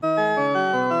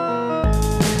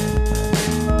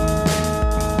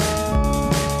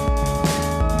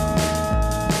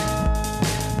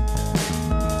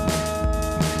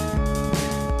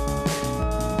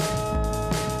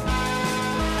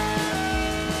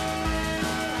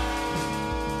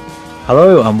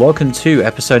Hello and welcome to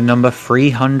episode number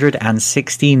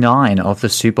 369 of the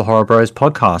Super Horror Bros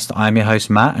podcast. I'm your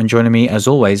host Matt, and joining me as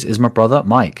always is my brother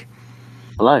Mike.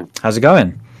 Hello. How's it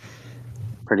going?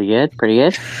 Pretty good, pretty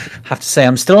good. I have to say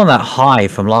I'm still on that high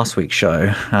from last week's show.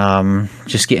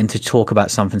 Just getting to talk about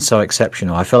something so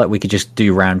exceptional. I feel like we could just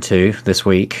do round two this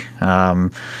week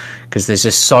because there's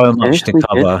just so much to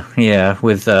cover. Yeah,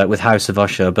 with House of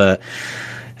Usher, but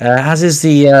as is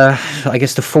the, I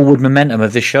guess, the forward momentum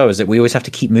of this show is that we always have to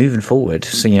keep moving forward.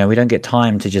 So, you know, we don't get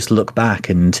time to just look back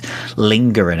and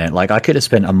linger in it. Like, I could have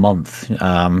spent a month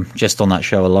just on that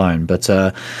show alone. But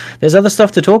there's other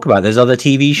stuff to talk about. There's other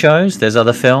TV shows. There's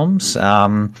other films.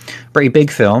 Pretty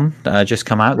big film just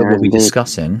come out that we'll be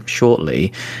discussing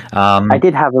shortly. I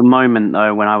did have a moment,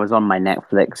 though, when I was on my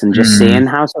Netflix and just seeing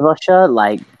House of Usher,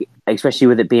 like, especially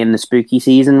with it being the spooky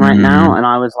season right now, and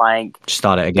I was like,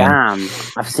 start it again. Damn,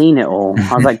 I've seen it all.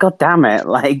 I was like, God damn it.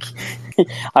 Like,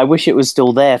 I wish it was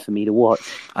still there for me to watch.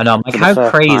 I know, like, how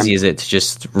crazy is it to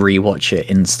just rewatch it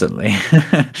instantly?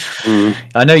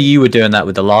 I know you were doing that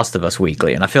with The Last of Us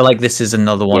weekly, and I feel like this is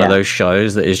another one of those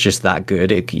shows that is just that good.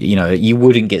 It, you know, you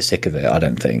wouldn't get sick of it, I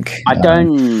don't think.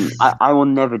 I will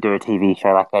never do a TV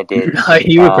show like I did.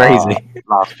 You were crazy.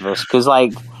 Last of Us, because,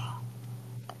 like,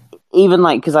 even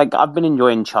like, because like I've been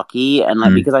enjoying Chucky, and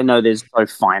like because I know there's so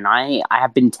finite, I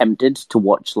have been tempted to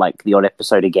watch like the odd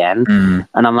episode again,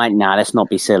 and I'm like, nah, let's not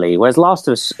be silly. Whereas Last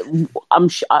of Us,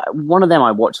 one of them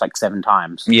I watched like 7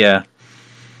 times. Yeah,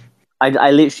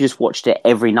 I literally just watched it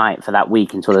every night for that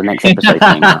week until the next episode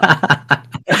came out.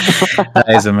 That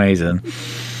is amazing.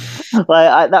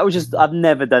 Like that was just, I've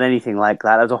never done anything like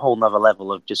that. That was a whole nother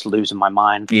level of just losing my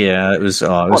mind. Yeah, it was.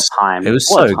 Oh, it was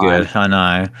so good. I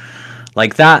know.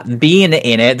 Like that, being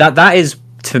in it, that is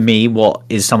to me what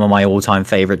is some of my all-time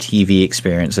favorite TV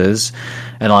experiences.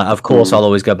 And like, of course, I'll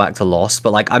always go back to Lost,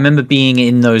 but like I remember being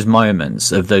in those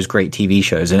moments of those great TV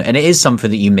shows, and it is something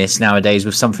that you miss nowadays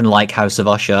with something like House of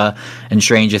Usher and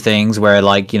Stranger Things, where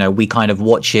like, you know, we kind of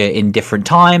watch it in different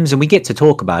times and we get to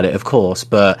talk about it, of course,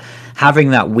 but having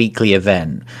that weekly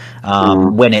event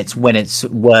when it's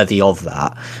worthy of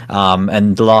that,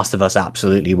 and The Last of Us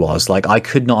absolutely was. Like, I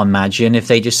could not imagine if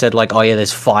they just said like, oh yeah,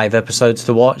 there's 5 episodes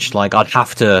to watch. Like, I'd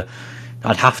have to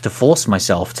force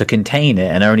myself to contain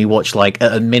it and only watch like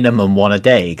at a minimum 1 a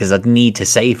day, because I'd need to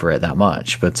savor it that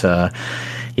much. But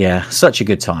yeah, such a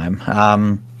good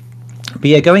time. But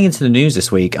yeah, going into the news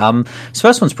this week, this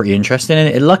first one's pretty interesting,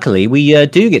 and luckily we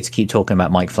do get to keep talking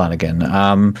about Mike Flanagan.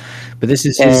 But this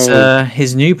is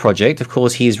his new project. Of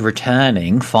course, he's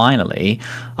returning finally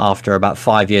after about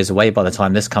 5 years away by the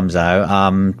time this comes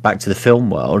out, back to the film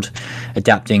world,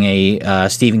 adapting a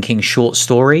Stephen King short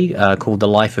story called The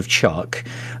Life of Chuck.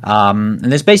 And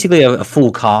there's basically a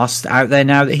full cast out there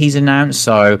now that he's announced.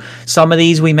 So some of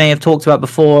these we may have talked about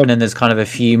before, and then there's kind of a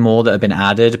few more that have been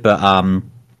added, but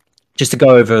just to go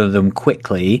over them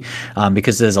quickly,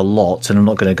 because there's a lot, and I'm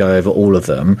not going to go over all of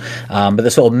them. But the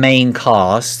sort of main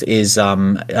cast is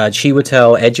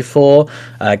Chiwetel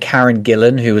Ejiofor, Karen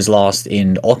Gillan, who was last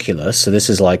in Oculus. So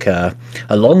this is like a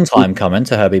long time coming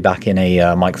to her be back in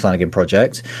a Mike Flanagan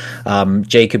project.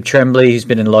 Jacob Tremblay, who's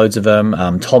been in loads of them.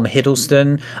 Tom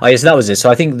Hiddleston. Oh, yes, that was it. So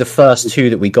I think the first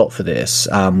 2 that we got for this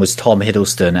was Tom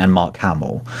Hiddleston and Mark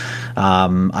Hamill.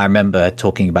 I remember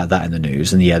talking about that in the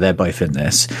news, and yeah, they're both in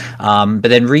this. But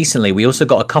then recently we also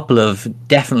got a couple of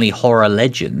definitely horror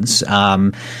legends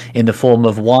in the form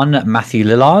of one, Matthew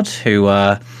Lillard, who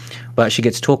we'll actually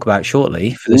get to talk about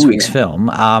shortly for this week's film,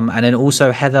 and then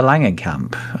also Heather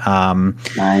Langenkamp.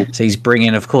 Nice. So he's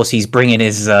bringing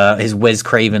his Wes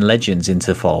Craven legends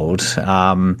into fold.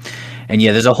 And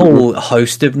yeah, there's a whole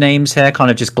host of names here. Kind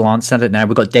of just glanced at it now.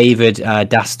 We've got David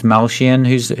Dastmalchian,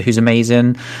 who's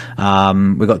amazing.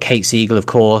 We've got Kate Siegel, of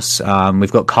course.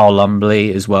 We've got Carl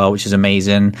Lumbly as well, which is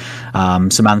amazing.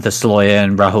 Samantha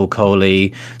Sloyan, Rahul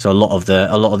Kohli. So a lot of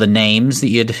the names that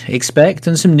you'd expect,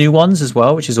 and some new ones as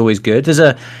well, which is always good.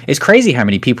 It's crazy how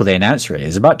many people they announced for it.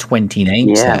 There's about 20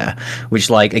 names there, which,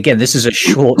 like, again, this is a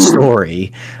short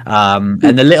story. And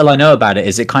the little I know about it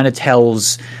is it kind of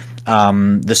tells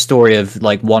the story of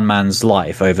like one man's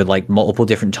life over like multiple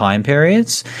different time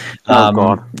periods.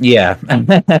 God. Yeah.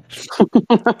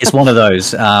 It's one of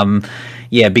those.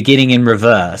 Yeah, beginning in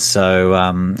reverse. So,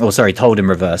 told in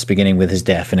reverse, beginning with his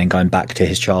death and then going back to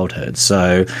his childhood.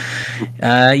 So,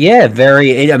 yeah,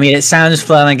 it sounds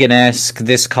Flanagan-esque.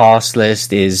 This cast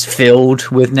list is filled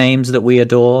with names that we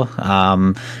adore.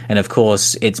 And of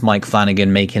course, it's Mike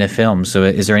Flanagan making a film. So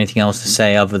is there anything else to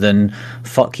say other than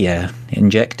fuck yeah,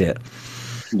 inject it?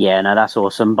 Yeah, no, that's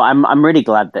awesome. But I'm really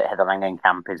glad that Heather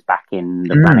Langenkamp is back in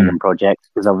the Flanagan project,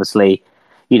 because obviously,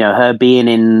 her being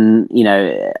in,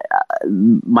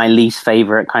 my least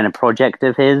favorite kind of project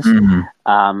of his. And,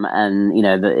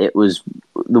 that it was,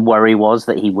 the worry was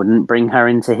that he wouldn't bring her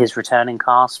into his returning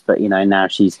cast, but, now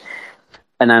she's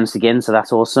announced again, so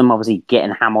that's awesome. Obviously,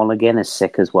 getting Hamill again is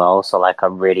sick as well, so, like,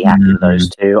 I'm really happy with those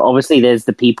two. Obviously, there's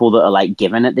the people that are, like,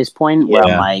 given at this point, where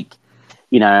I'm like,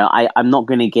 I'm not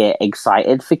going to get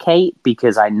excited for Kate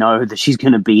because I know that she's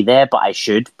going to be there, but I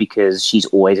should because she's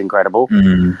always incredible.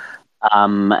 And,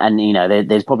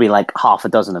 there's probably like half a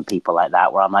dozen of people like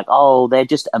that where I'm like, oh, they're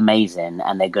just amazing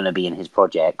and they're going to be in his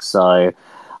project. So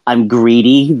I'm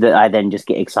greedy that I then just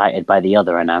get excited by the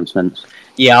other announcements.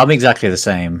 Yeah, I'm exactly the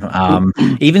same.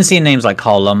 Even seeing names like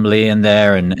Carl Lumbly in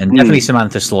there and definitely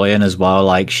Samantha Sloyan as well.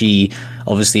 Like, she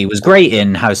obviously was great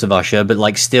in House of Usher, but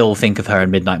like still think of her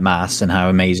in Midnight Mass and how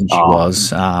amazing she was.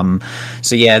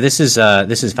 So yeah, this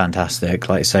is fantastic.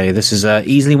 Like I say, this is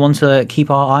easily one to keep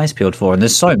our eyes peeled for. And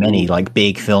there's so many like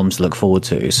big films to look forward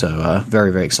to. So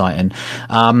very, very exciting.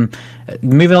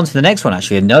 Moving on to the next one,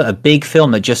 actually, a big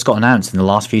film that just got announced in the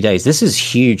last few days. This is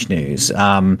huge news.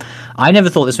 I never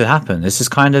thought this would happen. This is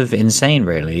kind of insane,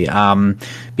 really,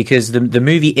 because the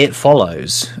movie It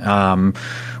Follows,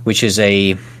 which is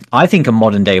I think a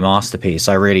modern day masterpiece.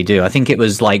 I really do. I think it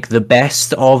was like the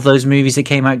best of those movies that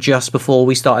came out just before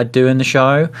we started doing the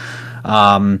show.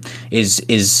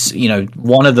 Is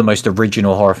one of the most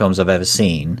original horror films I've ever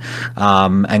seen,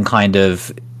 and kind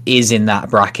of is in that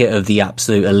bracket of the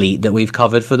absolute elite that we've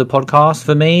covered for the podcast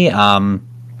for me.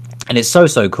 And it's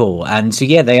so cool. And so,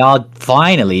 yeah, they are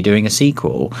finally doing a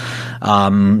sequel.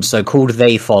 So called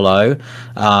They Follow.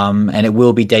 And it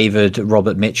will be David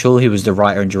Robert Mitchell, who was the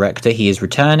writer and director. He is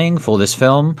returning for this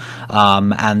film.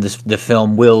 And the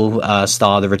film will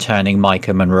star the returning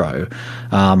Micah Monroe,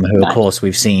 who, of course,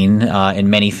 we've seen in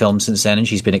many films since then. And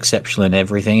she's been exceptional in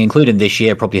everything, including this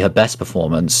year, probably her best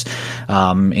performance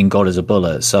in God is a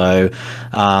Bullet. So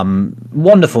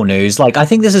wonderful news. Like, I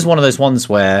think this is one of those ones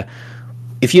where,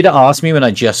 if you'd asked me when I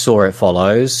just saw It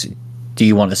Follows, do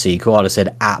you want a sequel? I'd have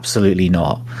said absolutely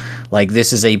not. Like,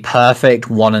 this is a perfect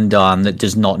one and done that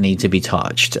does not need to be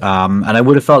touched. And I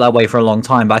would have felt that way for a long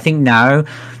time. But I think now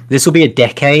this will be a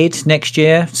decade next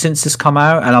year since this come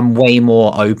out, and I'm way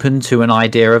more open to an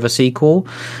idea of a sequel.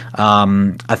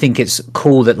 I think it's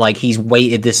cool that, like, he's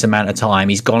waited this amount of time,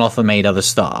 he's gone off and made other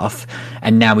stuff,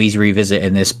 and now he's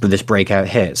revisiting this breakout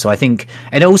hit. So I think,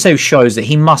 and it also shows that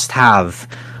he must have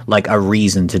like a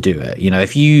reason to do it.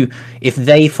 If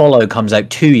They Follow comes out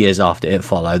 2 years after It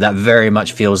Follow, that very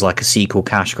much feels like a sequel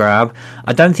cash grab.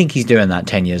 I don't think he's doing that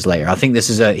 10 years later. I think this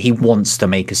is he wants to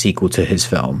make a sequel to his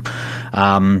film.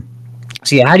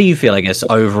 So yeah, how do you feel, I guess,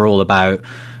 overall about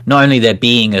not only there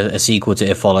being a sequel to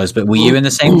It Follows, but were you in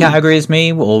the same category as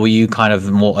me, or were you kind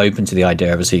of more open to the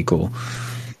idea of a sequel?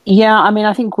 Yeah, I mean,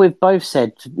 I think we've both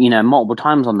said, multiple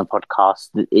times on the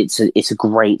podcast that it's a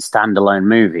great standalone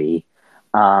movie.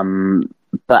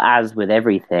 But as with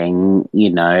everything,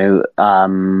 the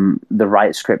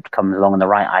right script comes along and the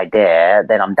right idea,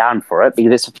 then I'm down for it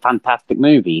because it's a fantastic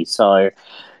movie. So,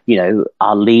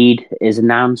 our lead is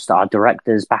announced, our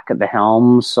director's back at the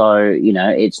helm. So,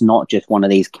 it's not just one of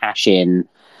these cash-in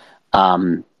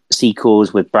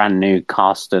sequels with brand new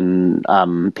cast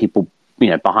and people,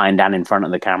 behind and in front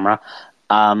of the camera.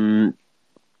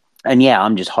 And yeah,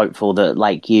 I'm just hopeful that,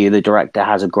 like you, the director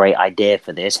has a great idea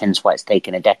for this, hence why it's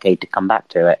taken a decade to come back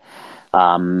to it.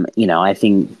 I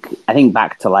think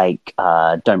back to like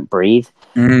Don't Breathe,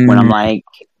 when I'm like,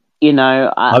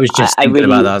 I was just thinking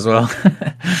about that as well.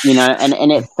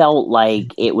 And it felt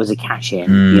like it was a cash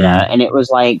in, and it was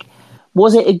like,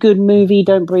 was it a good movie,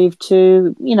 Don't Breathe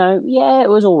 2? Yeah, it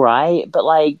was all right, but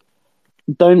like,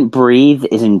 Don't Breathe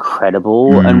is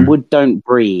incredible, and would Don't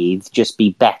Breathe just be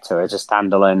better as a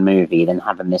standalone movie than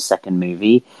having this second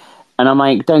movie? And I'm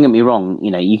like, don't get me wrong,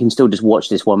 you can still just watch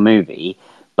this one movie,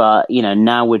 but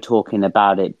now we're talking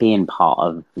about it being part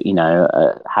of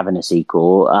having a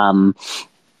sequel.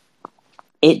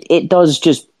 It does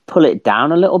just pull it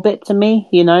down a little bit to me,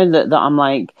 that I'm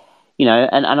like,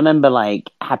 and I remember like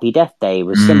Happy Death Day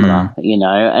was similar,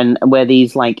 and where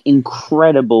these like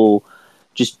incredible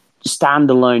just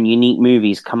standalone unique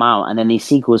movies come out, and then these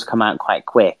sequels come out quite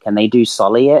quick and they do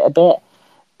sully it a bit.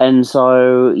 And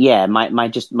so yeah,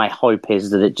 my hope is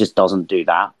that it just doesn't do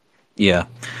that. Yeah,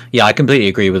 I completely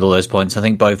agree with all those points. I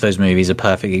think both those movies are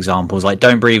perfect examples. Like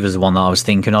Don't Breathe is the one that I was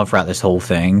thinking of throughout this whole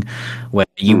thing, where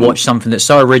You watch something that's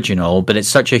so original, but it's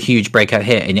such a huge breakout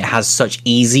hit, and it has such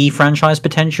easy franchise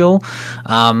potential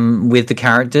with the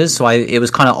characters. So it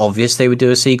was kind of obvious they would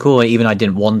do a sequel, even I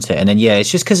didn't want it. And then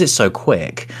it's just because it's so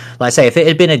quick. Like I say, if it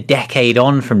had been a decade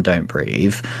on from Don't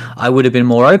Breathe, I would have been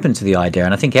more open to the idea,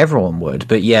 and I think everyone would.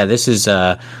 But this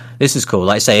is cool.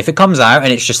 Like I say, if it comes out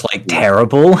and it's just like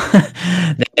terrible,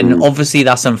 then obviously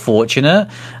that's unfortunate.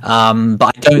 But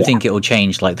I don't think it will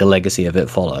change like the legacy of It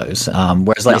Follows.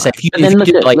 Whereas, like I say, if you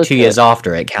do it like 2 years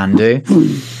after, it can do.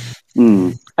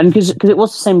 And because it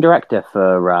was the same director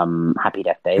for Happy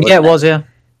Death Day. Yeah, it was. Yeah.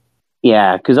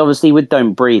 Yeah, because obviously with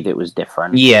Don't Breathe it was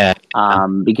different. Yeah.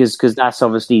 Because that's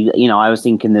obviously, I was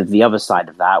thinking of the other side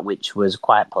of that, which was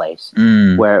Quiet Place,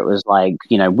 where it was like,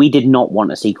 we did not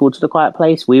want a sequel to The Quiet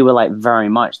Place. We were like, very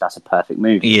much, that's a perfect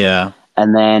movie. Yeah.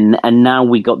 And now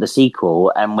we got the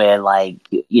sequel, and we're like,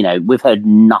 we've heard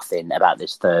nothing about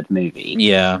this third movie.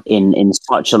 Yeah. In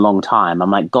such a long time. I'm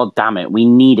like, God damn it, we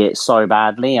need it so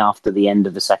badly after the end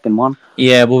of the second one.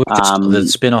 Yeah, well, we've just got the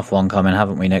spin-off one coming,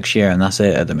 haven't we, next year, and that's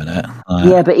it at the minute.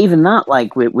 Yeah, but even that,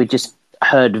 like, we just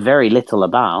heard very little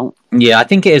about. Yeah, I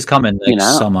think it is coming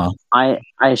next summer. I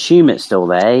assume it's still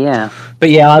there, yeah. But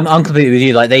yeah, I'm completely with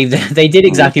you. Like they did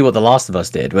exactly what The Last of Us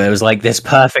did, where it was like this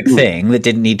perfect thing that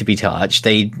didn't need to be touched.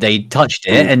 They touched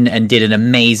it and did an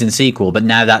amazing sequel, but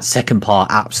now that second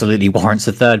part absolutely warrants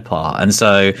a third part. And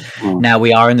so now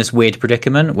we are in this weird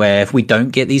predicament where if we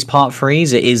don't get these part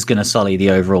threes, it is going to sully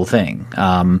the overall thing.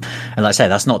 And like I say,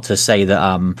 that's not to say that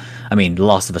I mean, The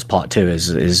Last of Us Part 2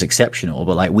 is exceptional,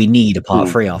 but like we need a part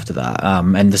 3 after that.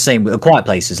 And the same with A Quiet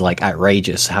Place is like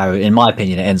outrageous how, in my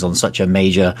opinion, it ends on such a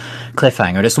major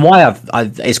cliffhanger. That's why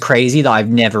it's crazy that I've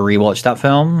never rewatched that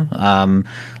film.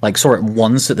 Like saw it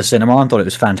once at the cinema and thought it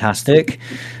was fantastic,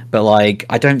 but like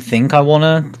I don't think I want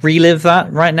to relive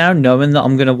that right now, knowing that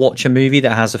I'm going to watch a movie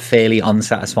that has a fairly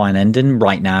unsatisfying ending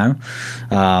right now.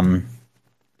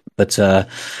 But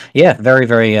yeah, very,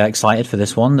 very excited for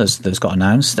this one that's got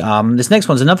announced. This next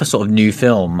one's another sort of new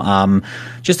film.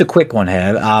 Just a quick one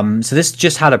here. So this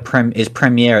just had its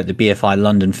premiere at the BFI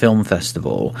London Film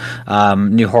Festival.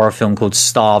 New horror film called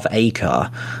Starve Acre.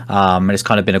 And it's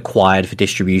kind of been acquired for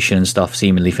distribution and stuff,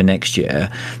 seemingly for next year.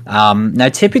 Now,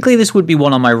 typically this would be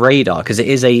one on my radar because it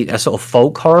is a sort of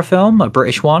folk horror film, a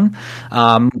British one,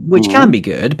 which can be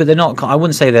good, but they're not. I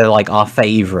wouldn't say they're like our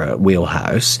favourite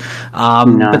wheelhouse.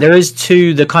 No. But there is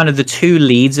the two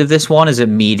leads of this one is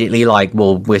immediately like,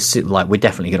 well, we're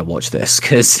definitely going to watch this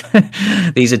because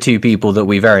these are two people that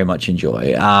we very much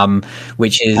enjoy.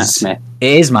 Which is it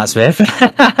is Matt Smith. Do you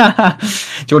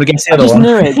want to guess the other one?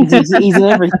 I just knew it. He's in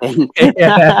everything. Do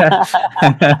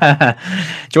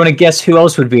you want to guess who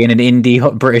else would be in an indie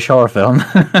British horror film?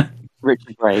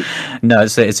 Richard Brake. No,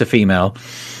 it's a female.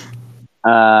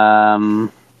 Oh,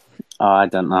 I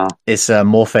don't know. It's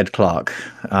Morfydd Clark.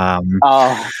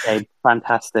 Okay,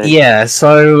 fantastic. Yeah,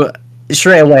 so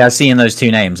straight away I seen those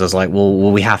two names. I was like,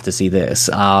 well, we have to see this.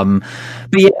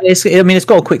 But yeah, it's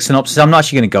got a quick synopsis. I'm not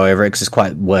actually going to go over it because it's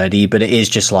quite wordy, but it is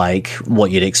just like what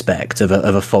you'd expect of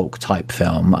a folk type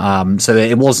film. So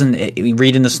it wasn't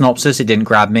reading the synopsis, it didn't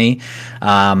grab me.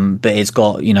 But it's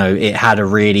got, it had a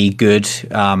really good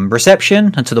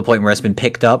reception, and to the point where it's been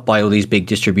picked up by all these big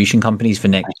distribution companies for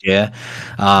next year.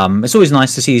 It's always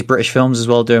nice to see these British films as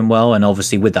well doing well, and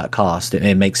obviously with that cast,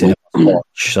 it makes it a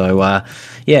watch. So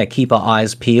yeah, keep our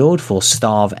eyes peeled for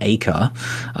Starve Acre.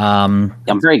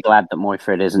 I'm very glad that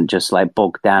Moyford isn't just like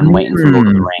bogged down waiting for Lord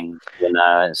of the Rings.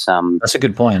 It's that's a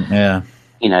good point. Yeah,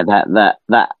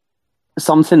 that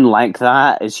something like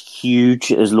that, as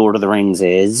huge as Lord of the Rings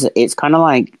is, it's kind of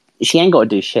like she ain't got to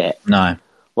do shit. No.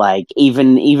 Like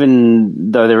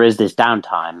even though there is this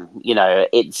downtime,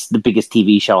 it's the biggest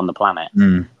TV show on the planet.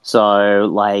 So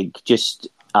like just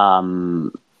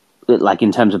like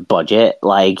in terms of budget,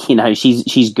 like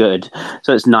she's good.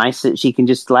 So it's nice that she can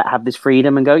just like have this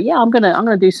freedom and go, yeah, I'm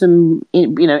gonna do some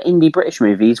indie British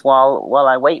movies while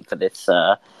I wait for this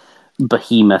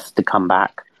behemoth to come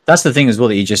back. That's the thing as well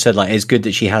that you just said, like, it's good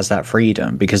that she has that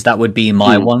freedom, because that would be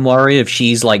my one worry if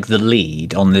she's like the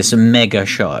lead on this mega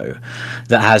show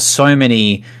that has so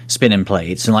many spinning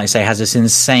plates and, like I say, has this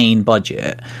insane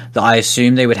budget, that I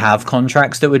assume they would have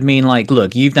contracts that would mean like,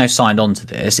 look, you've now signed on to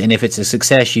this, and if it's a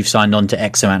success, you've signed on to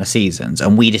X amount of seasons,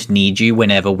 and we just need you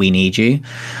whenever we need you.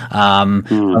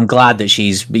 I'm glad that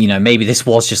she's, maybe this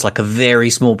was just like a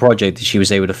very small project that she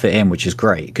was able to fit in, which is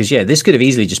great, because yeah, this could have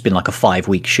easily just been like a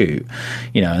 5-week shoot,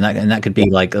 and that could be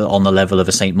like on the level of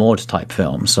a Saint Maud type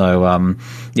film. So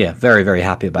yeah, very, very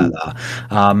happy about that.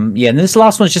 Yeah, and this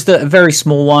last one's just a very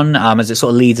small one, as it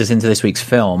sort of leads us into this week's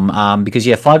film, because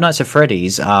yeah, Five Nights at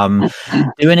Freddy's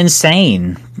doing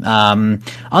insane.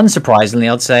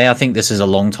 Unsurprisingly, I'd say I think this is a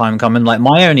long time coming. Like,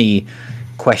 my only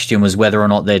question was whether or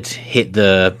not they'd hit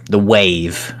the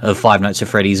wave of Five Nights at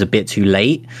Freddy's a bit too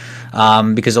late,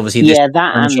 because obviously this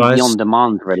that franchise, and the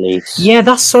on-demand release. Yeah,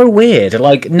 that's so weird.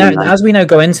 Like, now, as we know,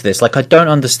 go into this, like, I don't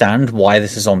understand why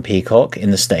this is on Peacock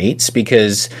in the States,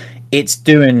 because it's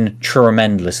doing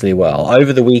tremendously well.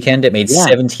 Over the weekend, it made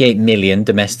 78 million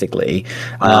domestically,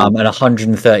 and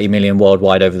 130 million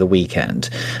worldwide over the weekend.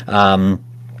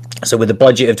 So with a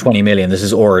budget of 20 million, this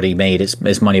has already made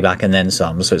its money back and then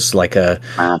some. So it's like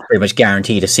pretty much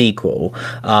guaranteed a sequel.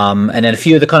 And then a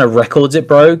few of the kind of records it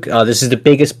broke. This is the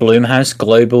biggest Blumhouse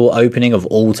global opening of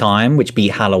all time, which beat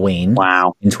Halloween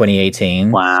in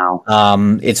 2018. Wow.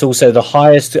 It's also the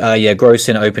highest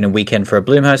grossing opening weekend for a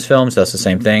Blumhouse film. So that's the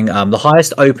same thing. The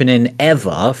highest opening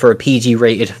ever for a PG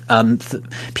rated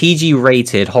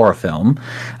horror film,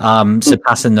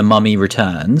 surpassing The Mummy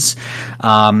Returns.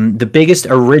 The biggest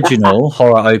original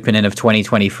horror opening of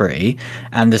 2023,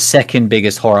 and the second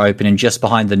biggest horror opening just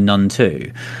behind The Nun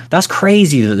 2. That's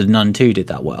crazy that The Nun 2 did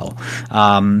that well.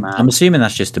 I'm assuming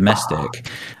that's just domestic.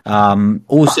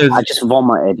 Also, I just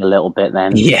vomited a little bit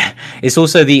then. Yeah, it's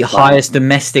also the highest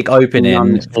domestic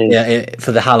opening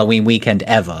for the Halloween weekend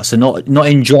ever. So not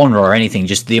in genre or anything,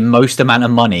 just the most amount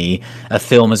of money a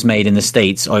film has made in the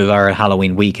States over a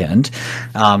Halloween weekend,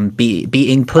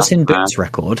 beating Puss in Boots'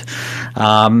 record.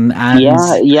 And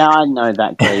I know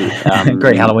that great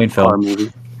great Halloween film. Horror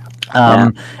movie.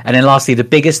 And then lastly, the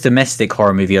biggest domestic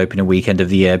horror movie opening weekend of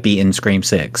the year, beating Scream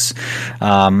 6.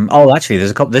 Actually, there's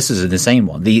a couple. This is an insane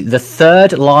one. The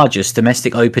third largest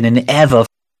domestic opening ever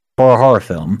for a horror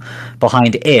film,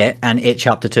 behind It and It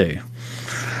Chapter 2.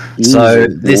 So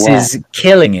this is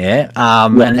killing it,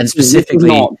 and specifically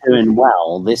this is not doing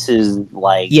well. This is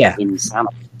like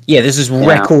insanity. Yeah, this is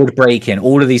record breaking.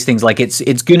 All of these things, like it's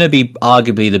going to be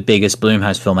arguably the biggest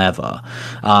Blumhouse film ever,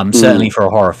 certainly for a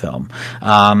horror film.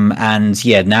 And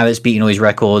yeah, now it's beating all these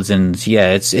records, and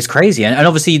yeah, it's crazy. And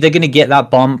obviously they're going to get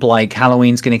that bump. Like,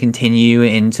 Halloween's going to continue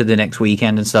into the next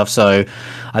weekend and stuff. So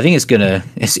I think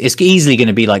it's easily going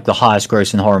to be like the highest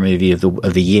grossing horror movie of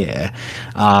the year.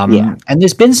 And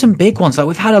there's been some big ones. Like,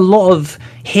 we've had a lot of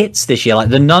hits this year. Like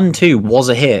The Nun 2 was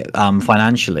a hit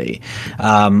financially.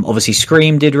 Obviously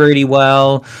Scream did really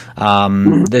well.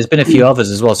 There's been a few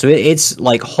others as well. So it's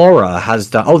like horror has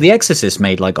done. Oh, The Exorcist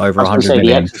made like over 100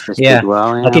 million. Did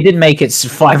well, like it didn't make its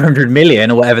 500 million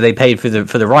or whatever they paid for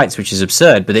the rights, which is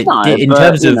absurd. But in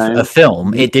terms of a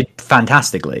film, it did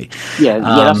fantastically. Yeah,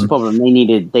 that's the problem.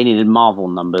 They needed Marvel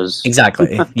numbers.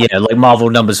 Exactly. Yeah, like Marvel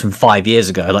numbers from 5 years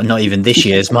ago. Like not even this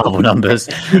year's Marvel numbers.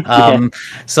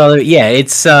 So yeah,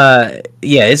 it's a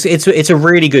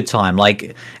really good time.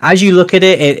 Like, as you look at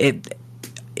it,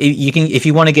 you can, if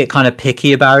you want to get kind of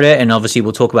picky about it, and obviously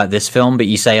we'll talk about this film, but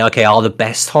you say, okay, are the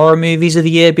best horror movies of the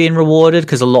year being rewarded?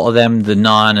 Because a lot of them, The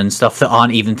Nun and stuff that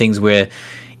aren't even things we're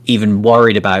even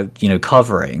worried about,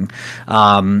 covering.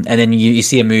 And then you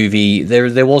see a movie,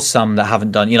 there was some that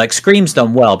haven't done, like Scream's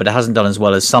done well, but it hasn't done as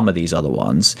well as some of these other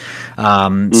ones.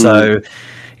 So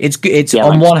it's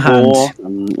on one hand,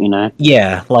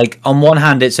 like on one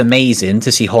hand, it's amazing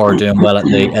to see horror doing well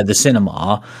at the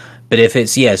cinema. But if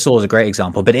it's, Saw's a great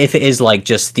example. But if it is like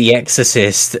just The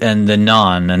Exorcist and The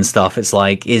Nun and stuff, it's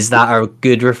like, is that a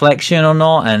good reflection or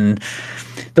not? And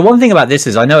the one thing about this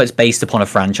is, I know it's based upon a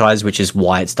franchise, which is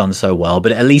why it's done so well.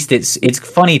 But at least it's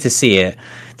funny to see it.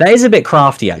 That is a bit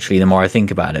crafty, actually, the more I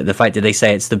think about it. The fact that they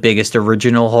say it's the biggest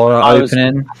original horror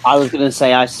opening. I was going to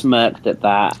say I smirked at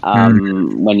that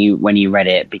when you read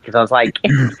it, because I was like,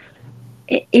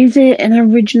 is it an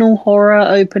original horror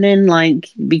opening? Like,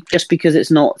 just because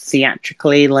it's not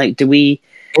theatrically, like,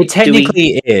 It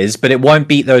technically is, but it won't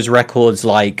beat those records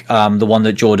like the one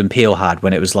that Jordan Peele had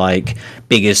when it was like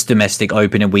biggest domestic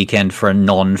opening weekend for a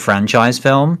non-franchise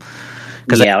film.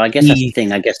 I guess that's the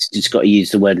thing. I guess you just got to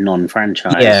use the word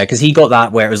non-franchise. Yeah, because he got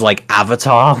that where it was like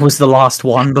Avatar was the last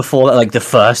one before that, like the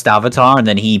first Avatar, and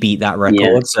then he beat that record.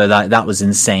 Yeah. So that was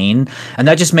insane, and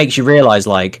that just makes you realize,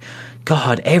 like,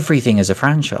 God, everything is a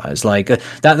franchise. Like we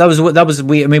had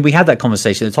that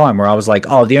conversation at the time where I was like,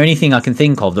 oh, the only thing I can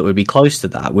think of that would be close to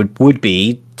that would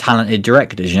be talented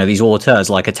directors. These auteurs,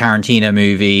 like a Tarantino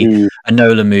movie, a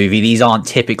Nolan movie. These aren't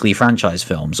typically franchise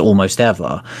films, almost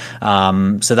ever.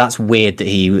 So that's weird that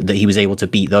he was able to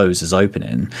beat those as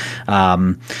opening.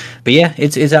 But yeah,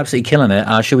 it's absolutely killing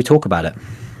it. Should we talk about it?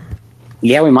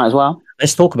 Yeah, we might as well.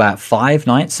 Let's talk about Five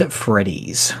Nights at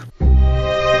Freddy's.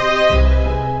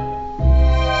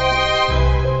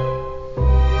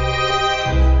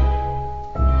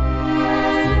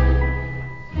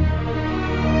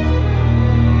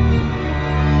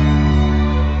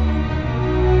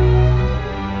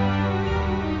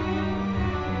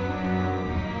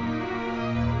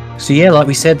 So yeah, like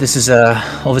we said, this is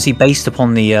obviously based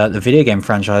upon the video game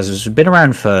franchise. It's been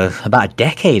around for about a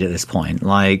decade at this point.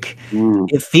 Like,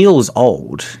 it feels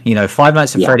old. You know, Five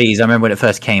Nights at Freddy's. I remember when it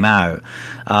first came out,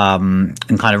 and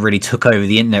kind of really took over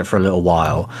the internet for a little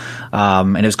while.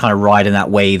 And it was kind of riding that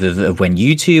wave of when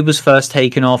YouTube was first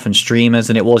taken off and streamers,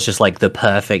 and it was just like the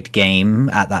perfect game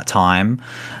at that time,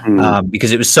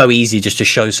 because it was so easy just to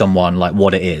show someone like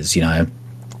what it is. You know,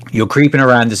 you're creeping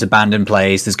around this abandoned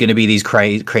place. There's going to be these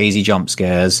crazy jump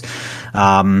scares.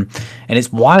 And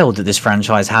it's wild that this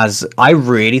franchise has... I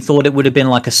really thought it would have been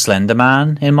like a Slender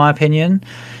Man, in my opinion,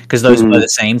 because those were the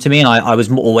same to me. And I was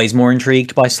always more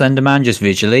intrigued by Slender Man, just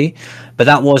visually. But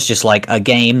that was just like a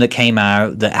game that came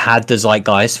out that had the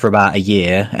zeitgeist for about a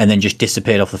year and then just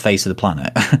disappeared off the face of the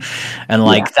planet. And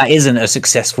like, that isn't a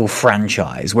successful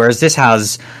franchise. Whereas this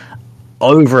has...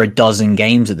 over a dozen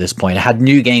games at this point. It had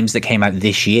new games that came out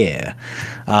this year,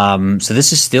 so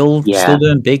this is still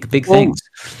doing big things.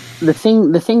 The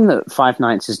thing that Five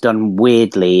Nights has done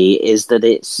weirdly is that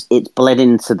it's bled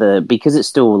into because it's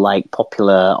still like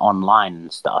popular online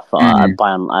and stuff, on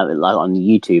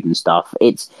YouTube and stuff.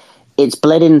 It's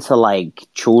bled into like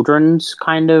children's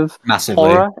kind of massively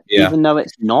horror, even though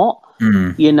it's not.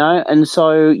 You know, and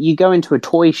so you go into a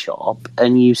toy shop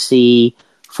and you see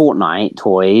Fortnite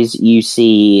toys, you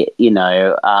see, you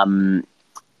know,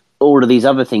 all of these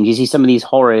other things. You see some of these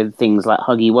horror things like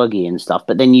Huggy Wuggy and stuff,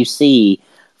 but then you see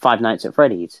Five Nights at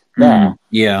Freddy's there.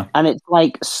 And it's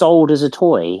like sold as a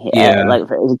toy, like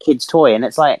as a kid's toy. And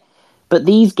it's like, but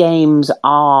these games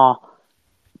are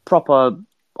proper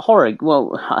horror.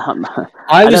 Well,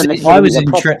 I was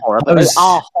intrigued. They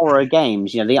are horror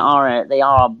games. You know, they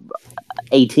are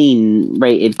 18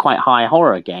 rated, quite high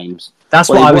horror games. That's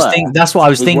what I was thinking. That's what I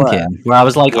was thinking. Where I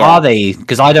was like, are they?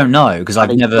 Because I don't know. Because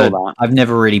I've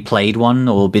never really played one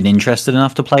or been interested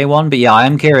enough to play one. But yeah, I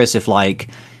am curious if like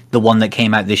the one that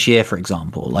came out this year, for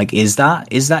example, like is that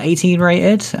 18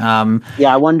 rated?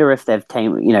 Yeah, I wonder if they've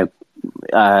tamed, you know,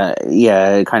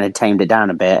 kind of tamed it down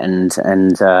a bit and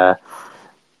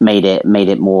made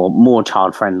it more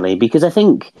child friendly. Because I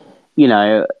think, you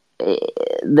know,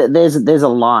 there's a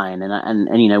line,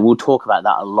 and you know, we'll talk about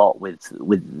that a lot with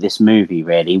this movie,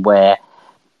 really, where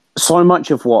so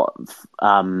much of what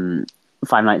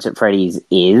Five Nights at Freddy's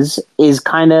is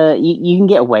kind of you can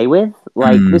get away with.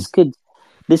 Like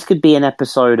this could be an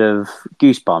episode of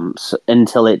Goosebumps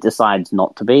until it decides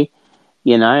not to be,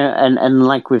 you know. And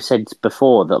like we've said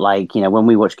before, that like, you know, when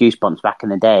we watched Goosebumps back in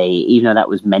the day, even though that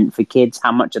was meant for kids,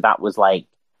 how much of that was like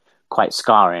quite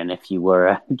scarring if you were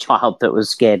a child that was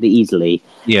scared easily.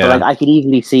 But like, I could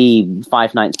easily see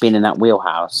Five Nights being in that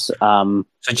wheelhouse. So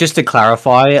just to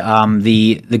clarify,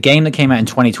 the game that came out in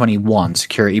 2021,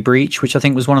 Security Breach, which I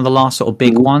think was one of the last sort of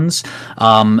big ones,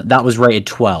 that was rated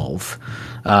 12.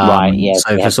 Right, yeah.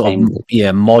 So for sort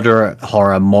of moderate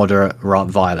horror, moderate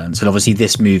violence, and obviously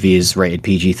this movie is rated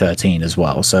PG-13 as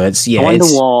well. So it's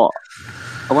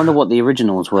I wonder what the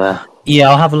originals were. Yeah,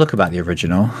 I'll have a look about the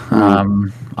original.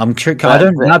 I'm curious.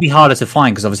 That'd be harder to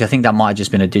find because obviously I think that might have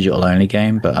just been a digital only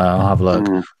game. But I'll have a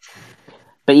look.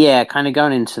 But yeah, kind of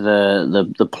going into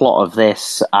the plot of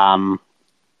this.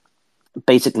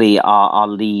 Basically, our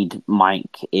lead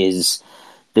Mike is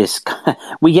this.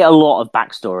 We get a lot of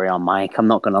backstory on Mike. I'm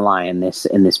not going to lie in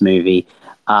this movie.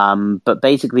 But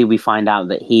basically, we find out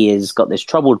that he has got this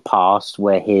troubled past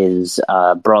where his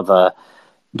brother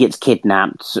gets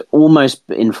kidnapped almost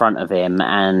in front of him,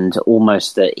 and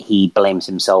almost that he blames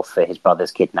himself for his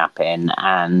brother's kidnapping.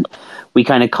 And we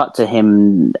kind of cut to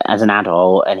him as an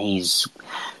adult, and he's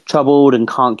troubled and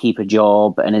can't keep a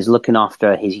job and is looking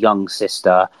after his young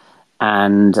sister,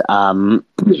 and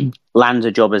lands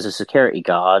a job as a security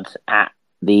guard at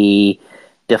the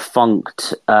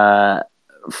defunct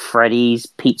Freddy's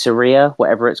Pizzeria,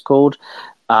 whatever it's called,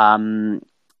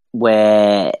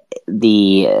 where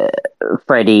the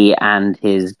Freddy and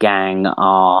his gang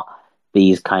are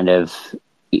these kind of,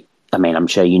 I mean, I'm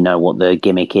sure you know what the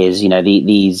gimmick is, you know,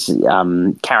 these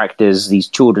characters, these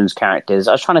children's characters.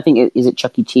 I was trying to think, is it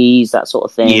Chuck E. Cheese, that sort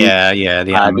of thing? Yeah,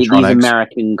 the animatronics. These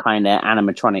American kind of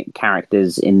animatronic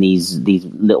characters in these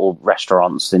little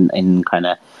restaurants in kind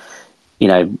of, you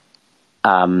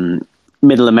know,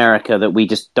 middle America that we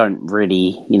just don't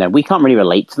really, you know, we can't really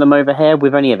relate to them over here.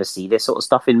 We've only ever seen this sort of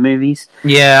stuff in movies.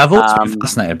 Yeah, I've always been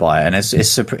fascinated by it, and it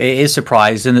is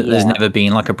surprising that there's never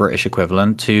been like a British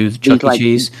equivalent to Chuck E.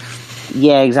 Cheese.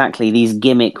 Yeah, exactly. These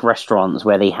gimmick restaurants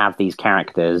where they have these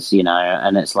characters, you know,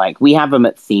 and it's like we have them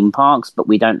at theme parks, but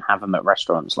we don't have them at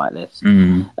restaurants like this.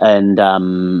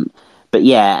 And but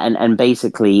yeah, and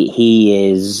basically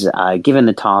he is given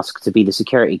the task to be the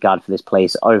security guard for this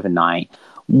place overnight,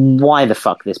 why the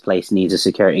fuck this place needs a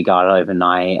security guard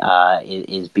overnight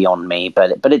is beyond me,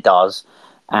 but it does,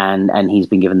 and he's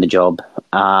been given the job.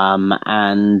 Yeah,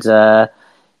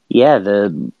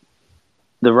 the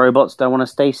robots don't want to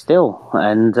stay still,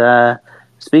 and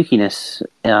spookiness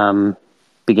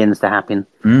begins to happen.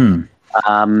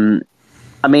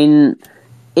 I mean,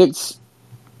 it's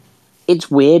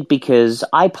weird because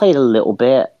I played a little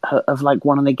bit of like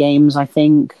one of the games. I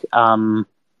think I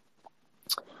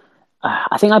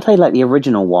played like the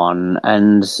original one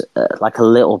and like a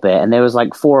little bit, and there was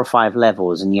like 4 or 5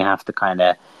 levels, and you have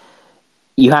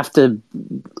to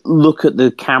look at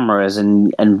the cameras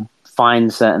and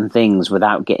find certain things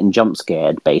without getting jump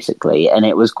scared, basically. And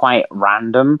it was quite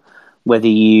random whether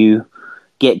you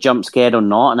get jump scared or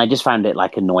not. And I just found it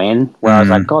like annoying, where I was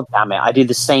like, God damn it, I do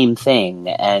the same thing,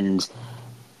 and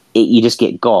you just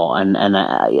get got.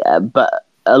 But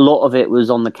a lot of it was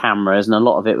on the cameras, and a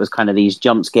lot of it was kind of these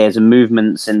jump scares and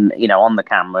movements, and on the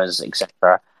cameras,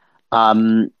 etc.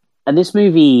 And this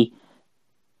movie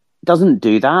doesn't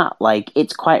do that. Like,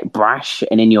 it's quite brash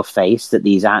and in your face that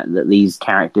these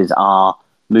characters are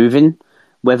moving,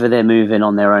 whether they're moving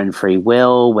on their own free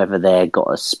will, whether they've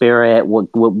got a spirit,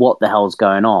 what the hell's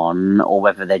going on, or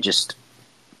whether they're just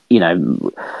the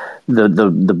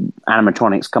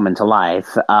animatronics coming to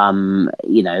life.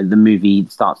 The movie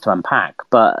starts to unpack,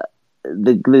 but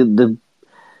the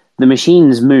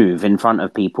machines move in front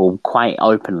of people quite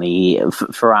openly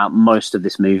throughout most of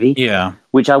this movie. Yeah,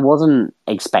 which I wasn't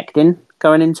expecting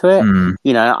going into it.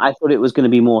 I thought it was going to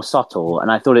be more subtle,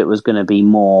 and I thought it was going to be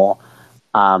more,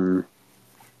 like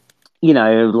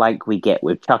we get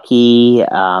with Chucky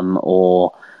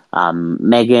or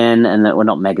Megan, and that we're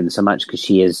not Megan so much because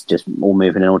she is just all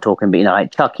moving and all talking, but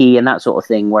like Chucky and that sort of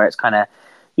thing, where it's kind of,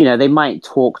 they might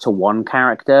talk to one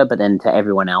character, but then to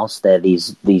everyone else, they're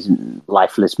these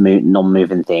lifeless,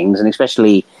 non-moving things. And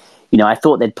especially, I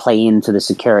thought they'd play into the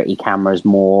security cameras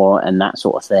more and that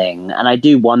sort of thing. And I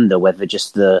do wonder whether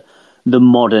just the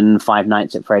modern Five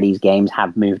Nights at Freddy's games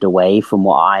have moved away from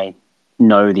what I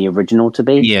know the original to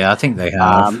be. Yeah, I think they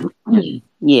have.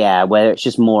 Yeah, where it's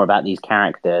just more about these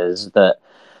characters that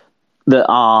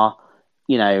are,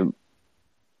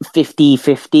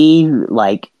 50-50,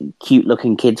 like cute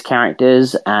looking kids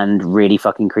characters and really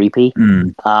fucking creepy.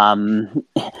 And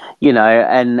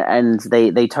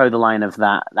they toe the line of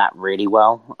that really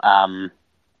well. And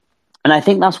I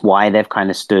think that's why they've kind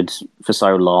of stood for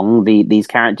so long, these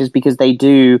characters, because they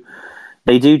do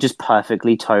just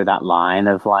perfectly toe that line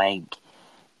of like,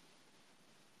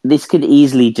 this could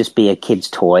easily just be a kid's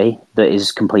toy that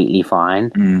is completely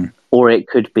fine. Or it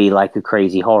could be like a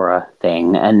crazy horror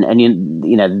thing, and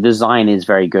the design is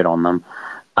very good on them.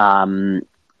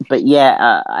 But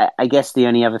yeah, I guess the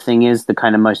only other thing is the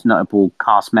kind of most notable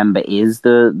cast member is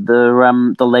the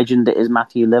legend that is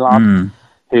Matthew Lillard,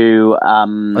 who I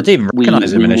didn't even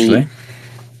recognize him initially.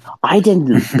 I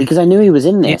didn't, because I knew he was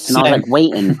in this, and I was like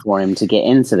waiting for him to get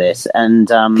into this, and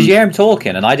because you hear him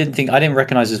talking, and I didn't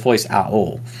recognize his voice at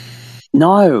all.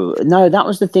 No, that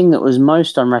was the thing that was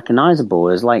most unrecognizable.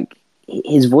 Is like,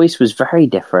 his voice was very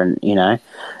different,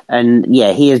 and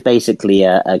yeah, he is basically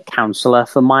a counselor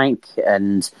for Mike,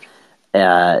 and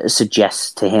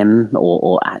suggests to him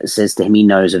or says to him he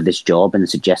knows of this job and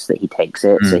suggests that he takes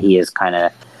it. So he is kind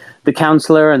of the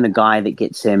counselor and the guy that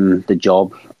gets him the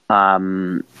job at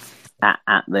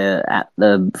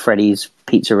the Freddy's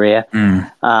Pizzeria.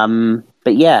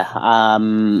 But yeah,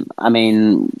 I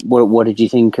mean, what did you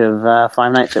think of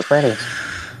Five Nights at Freddy's?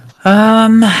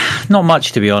 Not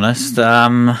much, to be honest.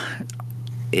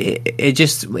 It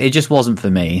just wasn't for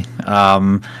me.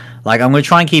 Like, I'm going to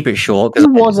try and keep it short.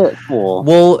 Who was it for?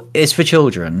 Well, it's for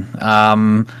children.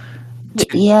 To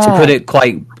put it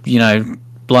quite,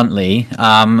 bluntly,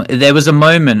 there was a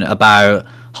moment about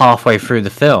halfway through the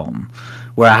film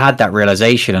where I had that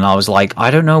realization, and I was like,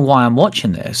 I don't know why I'm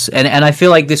watching this. And I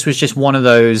feel like this was just one of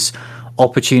those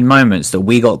opportune moments that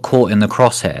we got caught in the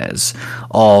crosshairs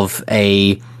of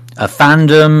a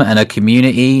fandom and a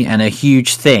community and a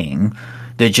huge thing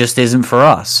that just isn't for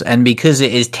us. And because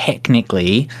it is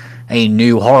technically a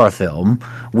new horror film,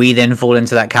 we then fall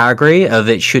into that category of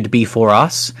it should be for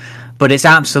us, but it's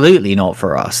absolutely not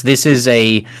for us. This is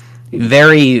a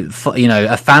very,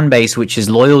 a fan base which is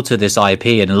loyal to this IP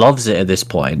and loves it at this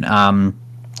point, and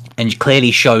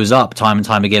clearly shows up time and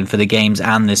time again for the games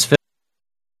and this film.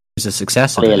 is a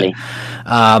success of Clearly.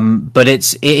 it. But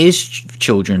it is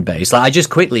children based. Like, I just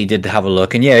quickly did have a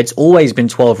look, and yeah, it's always been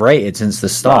 12 rated since the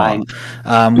start,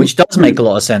 which does make a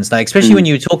lot of sense now, especially when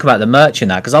you talk about the merch in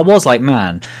that, because I was like,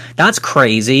 man, that's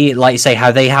crazy. Like you say,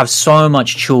 how they have so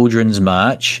much children's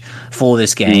merch for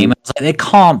this game. It's like, it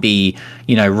can't be,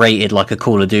 you know, rated like a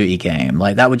Call of Duty game.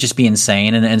 Like, that would just be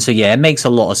insane. And so yeah, it makes a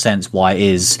lot of sense why it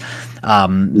is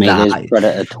there's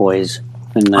Predator toys.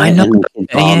 I know.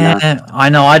 Yeah, I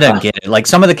know. I don't get it. Like,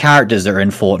 some of the characters that are in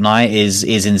Fortnite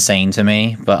is insane to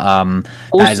me, but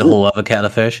that is a whole other kettle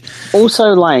of fish.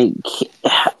 Also, like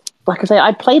I say,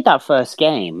 I played that first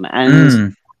game,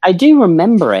 and I do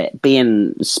remember it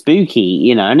being spooky,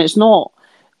 you know, and it's not.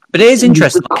 But it is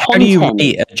interesting. How do you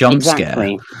rate a jump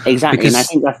scare? Exactly, because, and I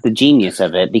think that's the genius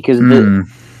of it, because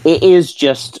it is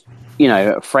just, you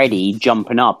know, Freddy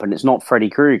jumping up, and it's not Freddy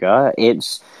Krueger.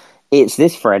 It's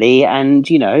this Freddy, and,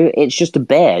 you know, it's just a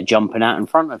bear jumping out in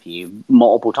front of you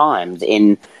multiple times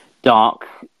in dark,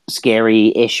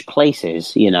 scary-ish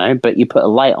places, you know, but you put a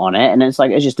light on it, and it's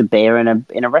like it's just a bear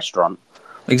in a restaurant.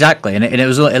 Exactly, and it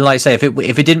was, like I say, if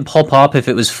it didn't pop up, if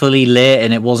it was fully lit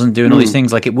and it wasn't doing all these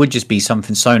things, like, it would just be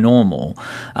something so normal.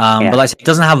 But like I say, it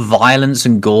doesn't have violence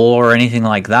and gore or anything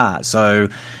like that, so...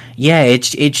 Yeah, it's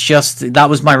just, that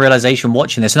was my realization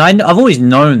watching this, and I've always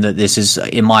known that this is,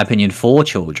 in my opinion, for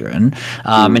children.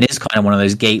 It is kind of one of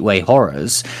those gateway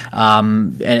horrors,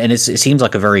 and it seems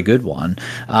like a very good one.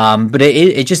 But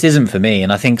it just isn't for me,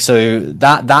 and I think so.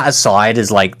 That aside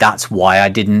is like, that's why I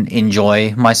didn't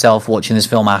enjoy myself watching this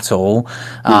film at all.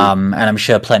 And I'm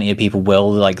sure plenty of people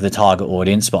will, like the target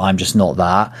audience, but I'm just not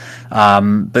that.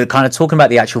 But kind of talking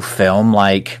about the actual film,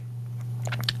 like.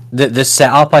 The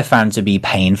setup I found to be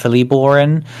painfully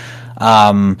boring.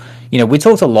 You know, we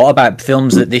talked a lot about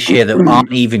films that this year that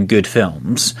aren't even good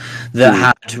films, that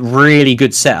had really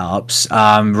good setups,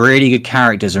 really good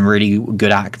characters, and really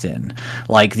good acting.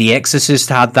 Like, The Exorcist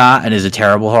had that, and is a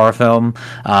terrible horror film.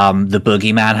 The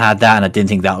Boogeyman had that, and I didn't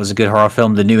think that was a good horror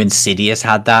film. The new Insidious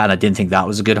had that, and I didn't think that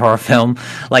was a good horror film.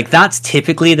 Like, that's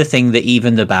typically the thing that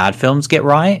even the bad films get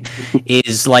right,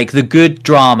 is like the good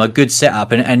drama, good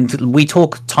setup, and we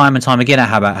talk time and time again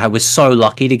about how we're so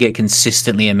lucky to get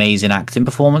consistently amazing acting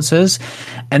performances.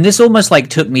 And this almost like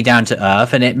took me down to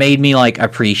earth, and it made me like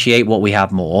appreciate what we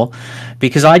have more,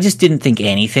 because I just didn't think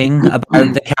anything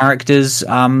about the characters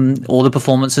or the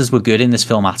performances were good in this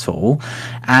film at all.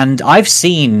 And I've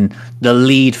seen the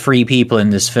lead 3 people in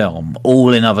this film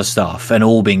all in other stuff and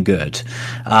all been good.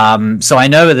 So I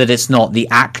know that it's not the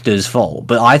actor's fault,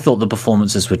 but I thought the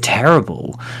performances were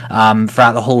terrible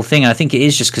throughout the whole thing. And I think it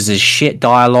is just because there's shit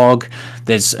dialogue.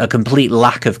 There's a complete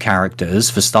lack of characters,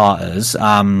 for starters.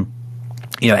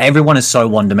 You know, everyone is so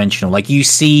one-dimensional. Like, you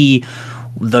see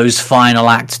those final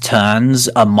act turns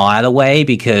a mile away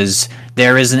because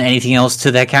there isn't anything else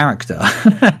to their character.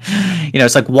 You know,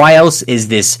 it's like, why else is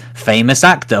this famous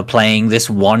actor playing this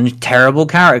one terrible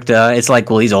character? It's like,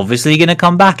 well, he's obviously going to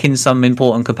come back in some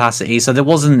important capacity. So there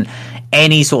wasn't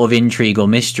any sort of intrigue or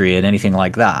mystery and anything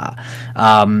like that.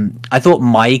 I thought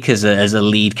Mike as a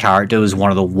lead character was one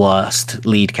of the worst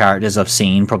lead characters I've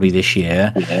seen probably this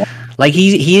year. Like,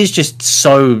 he is just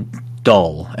so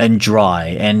dull and dry,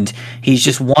 and he's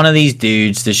just one of these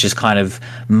dudes that's just kind of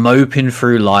moping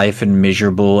through life and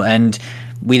miserable, and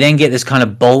we then get this kind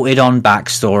of bolted on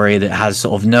backstory that has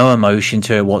sort of no emotion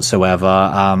to it whatsoever.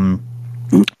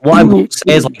 What I will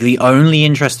say is, like, the only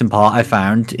interesting part I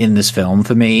found in this film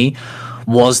for me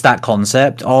was that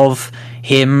concept of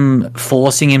him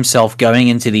forcing himself going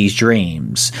into these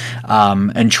dreams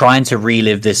and trying to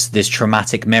relive this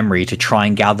traumatic memory to try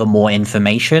and gather more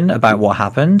information about what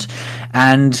happened.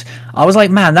 And I was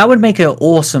like, man, that would make an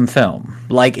awesome film.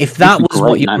 Like, if that was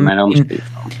what you...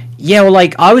 Yeah, well,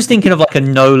 like, I was thinking of like a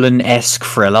Nolan-esque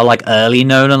thriller, like early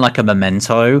Nolan, like a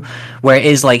Memento, where it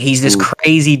is like he's this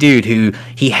crazy dude who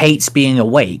he hates being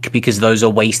awake because those are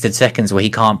wasted seconds where he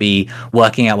can't be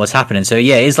working out what's happening. So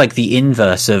yeah, it's like the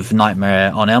inverse of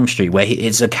Nightmare on Elm Street, where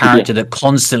it's a character that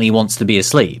constantly wants to be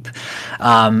asleep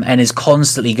and is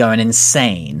constantly going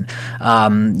insane,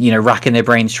 you know, racking their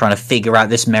brains trying to figure out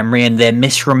this memory, and they're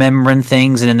misremembering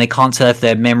things, and then they can't tell if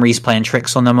their memory's playing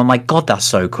tricks on them. I'm like, God, that's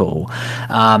so cool.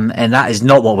 And that is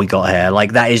not what we got here.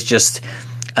 Like, that is just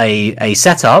a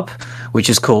setup, which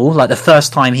is cool. Like, the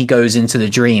first time he goes into the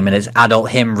dream and it's adult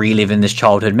him reliving this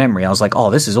childhood memory, I was like, oh,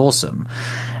 this is awesome.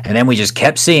 And then we just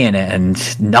kept seeing it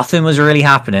and nothing was really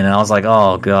happening, and I was like,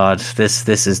 oh god,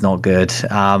 this is not good. So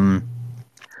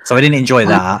I didn't enjoy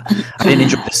that. I didn't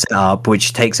enjoy the setup,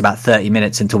 which takes about 30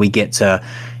 minutes until we get to,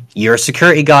 you're a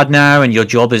security guard now, and your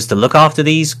job is to look after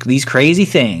these crazy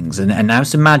things, and now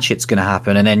some mad shit's gonna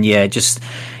happen. And then yeah,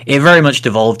 it very much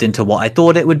devolved into what I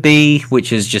thought it would be,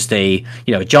 which is just a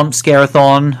jump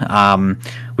scare-a-thon,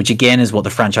 which again is what the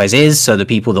franchise is. So the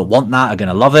people that want that are going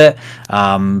to love it,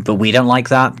 but we don't like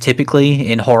that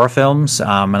typically in horror films,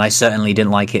 and I certainly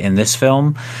didn't like it in this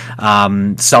film.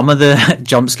 Some of the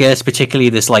jump scares, particularly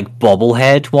this like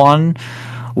bobblehead one,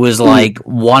 was like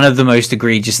one of the most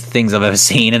egregious things I've ever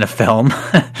seen in a film,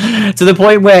 to the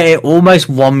point where it almost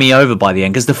won me over by the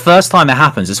end. Because the first time it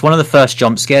happens, it's one of the first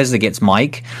jump scares that gets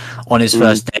Mike on his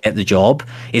first day at the job,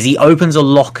 is he opens a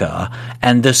locker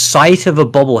and the sight of a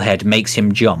bobblehead makes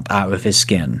him jump out of his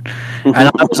skin. And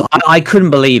I couldn't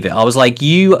believe it. I was like,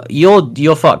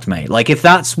 you're fucked, mate. Like, if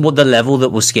that's what the level that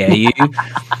will scare you,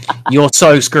 you're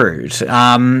so screwed.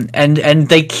 And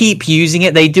they keep using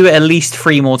it. They do it at least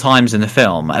 3 more times in the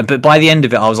film. But by the end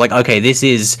of it, I was like, okay, this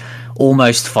is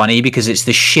almost funny, because it's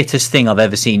the shittest thing I've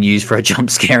ever seen used for a jump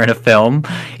scare in a film.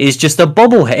 Is just a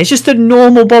bobblehead. It's just a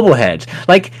normal bobblehead.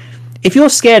 Like, if you're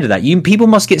scared of that, people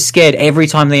must get scared every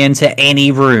time they enter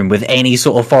any room with any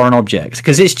sort of foreign object,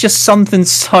 because it's just something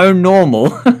so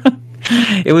normal.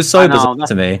 It was so bizarre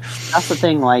to me. That's the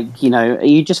thing, like,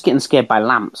 you're just getting scared by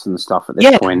lamps and stuff at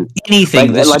this point.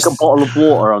 Anything. Like a bottle of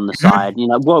water on the side,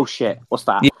 whoa, shit, what's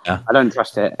that? Yeah. I don't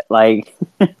trust it. Like,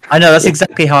 I know, that's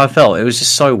exactly how I felt. It was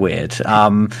just so weird.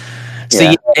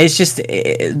 It's just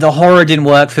the horror didn't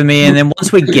work for me. And then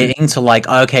once we're getting to like,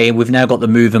 okay, we've now got the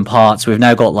moving parts. We've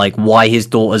now got like why his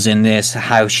daughter's in this,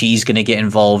 how she's going to get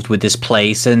involved with this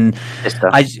place, and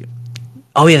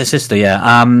Oh yeah, the sister. Yeah,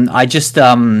 I just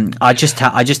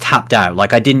tapped out.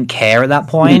 Like, I didn't care at that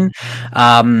point.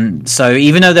 So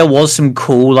even though there was some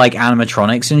cool like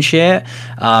animatronics and shit,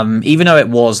 even though it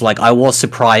was like, I was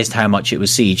surprised how much it was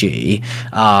CG.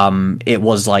 It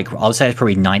was like, I would say it's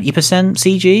probably 90%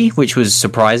 CG, which was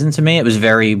surprising to me. It was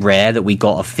very rare that we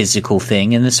got a physical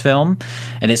thing in this film,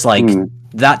 and it's like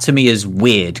that to me is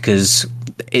weird, because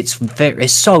it's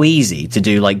so easy to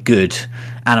do like good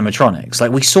animatronics.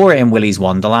 Like, we saw it in Willy's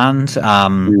Wonderland,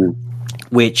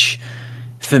 which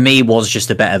for me was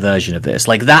just a better version of this.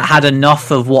 Like, that had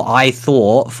enough of what I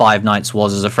thought Five Nights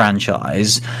was as a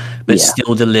franchise, but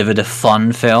still delivered a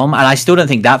fun film. And I still don't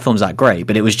think that film's that great,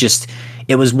 but it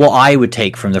was what I would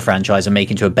take from the franchise and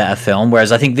make into a better film.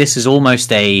 Whereas I think this is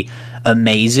almost a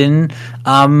amazing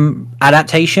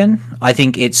adaptation. I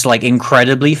think it's like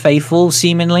incredibly faithful,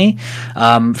 seemingly,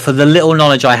 for the little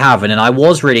knowledge I have. And I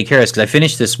was really curious, because I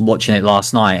finished this watching it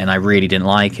last night and I really didn't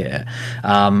like it.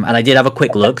 And I did have a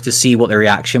quick look to see what the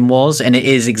reaction was, and it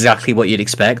is exactly what you'd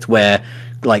expect, where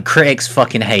like critics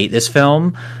fucking hate this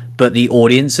film, but the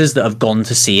audiences that have gone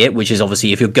to see it, which is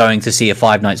obviously, if you're going to see a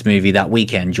Five Nights movie that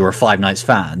weekend, you're a Five Nights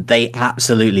fan, they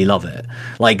absolutely love it.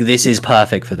 Like, this is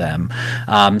perfect for them.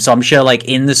 So I'm sure, like,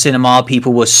 in the cinema,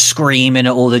 people were screaming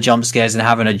at all the jump scares and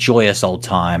having a joyous old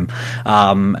time.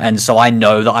 And so I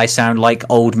know that I sound like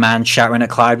old man shouting at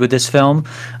cloud with this film,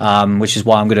 which is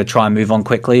why I'm going to try and move on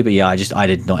quickly. But yeah, I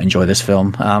did not enjoy this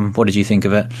film. What did you think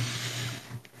of it?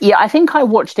 Yeah, I think I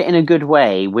watched it in a good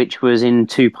way, which was in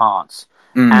 2 parts.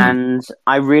 And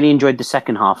I really enjoyed the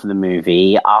second half of the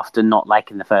movie after not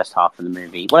liking the first half of the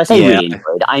movie. Well, I say really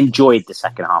enjoyed. I enjoyed the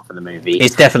second half of the movie.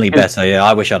 It's definitely better, yeah.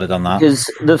 I wish I'd have done that.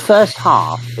 Because the first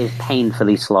half is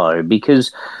painfully slow,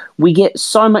 because we get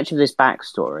so much of this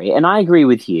backstory. And I agree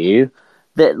with you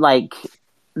that, like,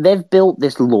 they've built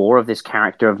this lore of this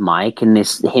character of Mike, and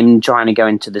him trying to go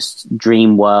into this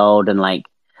dream world, and, like,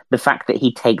 the fact that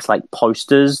he takes like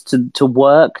posters to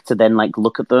work, to then like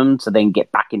look at them, to then get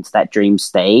back into that dream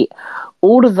state.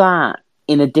 All of that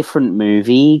in a different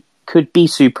movie could be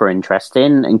super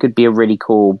interesting and could be a really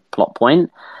cool plot point.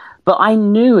 But I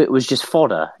knew it was just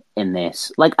fodder in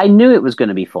this. Like, I knew it was going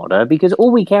to be fodder, because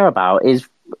all we care about is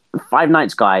Five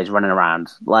Nights guys running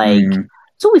around. Like,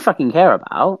 it's all we fucking care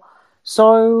about.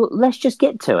 So let's just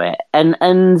get to it.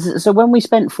 And so when we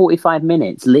spent 45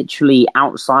 minutes literally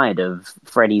outside of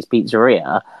Freddy's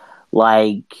Pizzeria,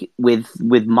 like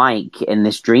with Mike and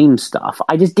this dream stuff,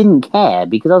 I just didn't care,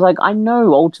 because I was like, I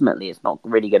know ultimately it's not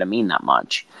really going to mean that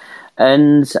much.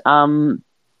 And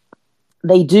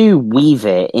they do weave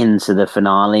it into the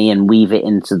finale and weave it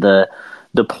into the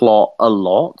plot a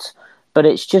lot, but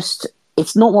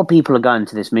it's not what people are going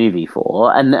to this movie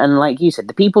for. And like you said,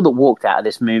 the people that walked out of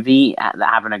this movie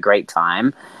having a great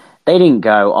time, they didn't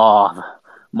go, oh,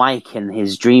 Mike and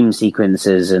his dream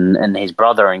sequences and his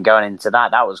brother and going into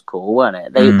that was cool, wasn't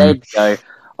it? They'd go,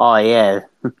 oh yeah,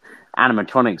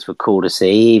 animatronics were cool to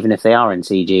see, even if they are in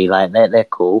CG, like they're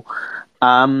cool.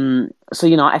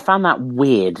 So, I found that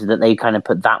weird that they kind of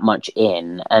put that much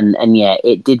in, and yeah,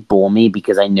 it did bore me,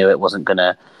 because I knew it wasn't going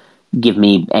to give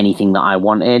me anything that I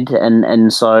wanted,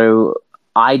 and so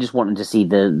I just wanted to see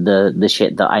the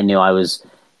shit that I knew I was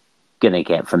gonna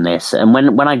get from this. And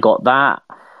when I got that,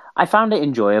 I found it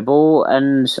enjoyable,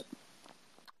 and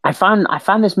I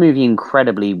found this movie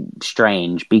incredibly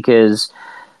strange because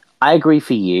I agree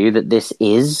for you that this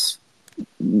is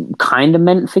kind of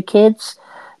meant for kids,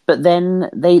 but then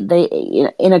they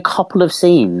in a couple of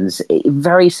scenes,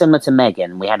 very similar to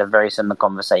Megan, we had a very similar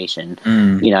conversation,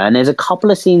 and there's a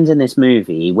couple of scenes in this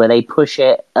movie where they push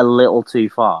it a little too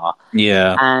far,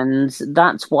 and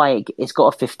that's why it's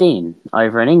got a 15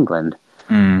 over in England.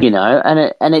 And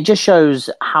it just shows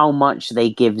how much they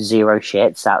give zero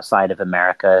shits outside of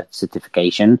America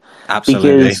certification.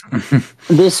 Absolutely. Because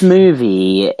this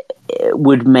movie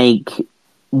would make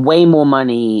way more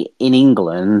money in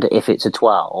England if it's a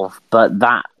 12, but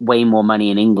that way more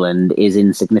money in England is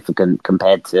insignificant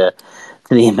compared to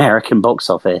the American box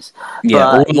office.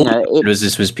 Yeah,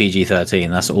 this was PG-13.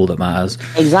 That's all that matters.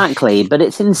 Exactly, but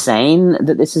it's insane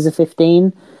that this is a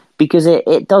 15. Because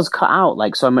it does cut out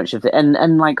like so much of it,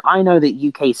 and like I know that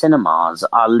UK cinemas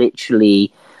are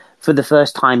literally for the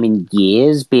first time in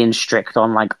years being strict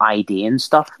on like ID and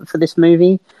stuff for this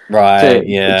movie, right?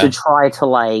 To try to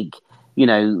like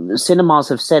cinemas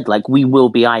have said like we will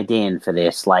be IDing for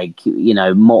this like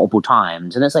multiple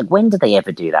times, and it's like when did they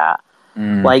ever do that?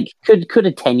 Like could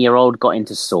a 10-year-old got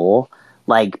into Saw?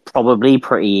 Like probably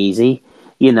pretty easy.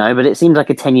 But it seems like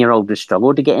a 10-year-old would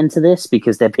struggle to get into this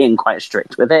because they're being quite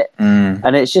strict with it.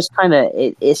 And it's just kind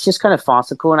of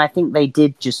farcical. And I think they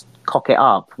did just cock it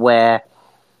up where,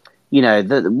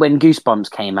 when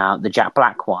Goosebumps came out, the Jack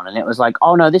Black one, and it was like,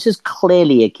 oh no, this is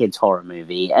clearly a kid's horror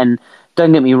movie. And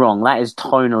don't get me wrong, that is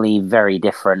tonally very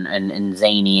different and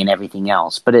zany and everything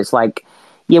else. But it's like,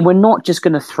 yeah, we're not just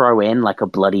going to throw in like a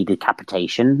bloody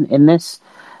decapitation in this.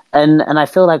 And I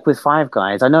feel like with Five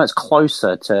Guys, I know it's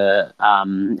closer to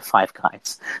Five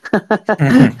Guys,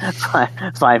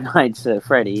 Five Nights at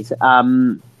Freddy's. Oh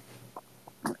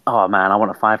man, I want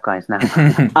a Five Guys now.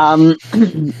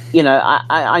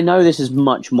 I know this is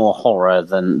much more horror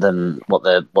than what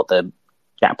the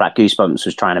Jack Black Goosebumps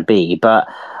was trying to be, but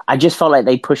I just felt like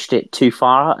they pushed it too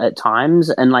far at times,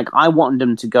 and like I wanted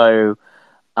them to go,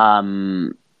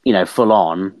 full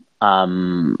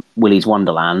on Willy's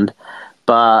Wonderland.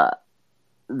 But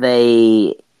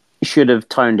they should have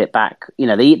toned it back. They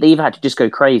either had to just go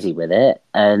crazy with it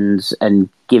and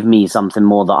give me something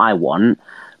more that I want.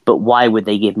 But why would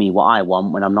they give me what I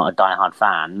want when I'm not a diehard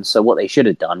fan? So what they should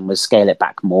have done was scale it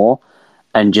back more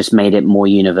and just made it more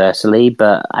universally.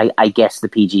 But I guess the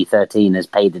PG-13 has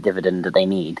paid the dividend that they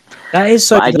need. That is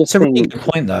so. That's a really good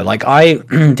point, though. Like I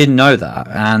didn't know that,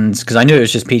 and because I knew it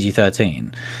was just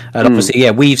PG-13, and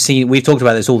obviously, we've talked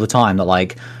about this all the time. That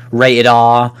like rated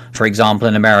R, for example,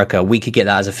 in America, we could get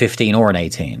that as a 15 or an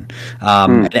 18.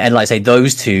 And like I say,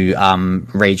 those two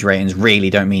rage ratings really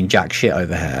don't mean jack shit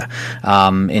over here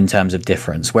in terms of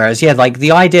difference. Whereas, like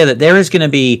the idea that there is going to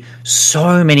be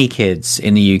so many kids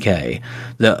in the UK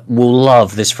that will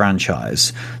love this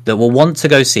franchise, that will want to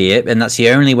go see it, and that's the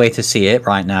only way to see it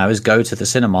right now is go to the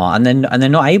cinema, and they're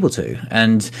not able to.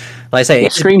 And like I say,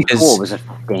 Scream 4 was a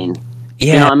 15.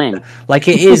 Yeah, you know what I mean? Like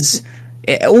it is.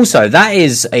 Also, that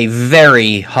is a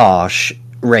very harsh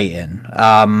rating.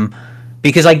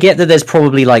 Because I get that there's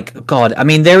probably like God. I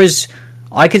mean, there is.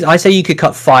 I say you could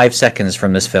cut 5 seconds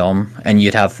from this film, and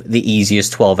you'd have the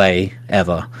easiest 12A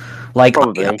ever. Like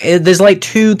there's like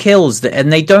 2 kills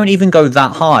and they don't even go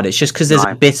that hard. It's just because there's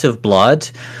a bit of blood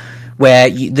where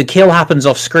the kill happens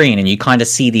off screen and you kind of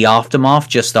see the aftermath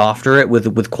just after it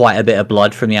with quite a bit of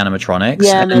blood from the animatronics.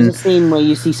 Yeah, and there's a scene where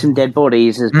you see some dead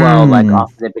bodies as well, like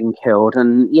after they've been killed.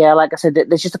 And yeah, like I said,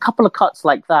 there's just a couple of cuts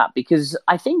like that because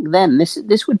I think then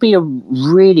this would be a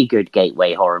really good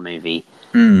gateway horror movie.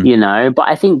 But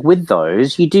I think with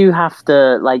those, you do have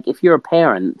to, like, if you're a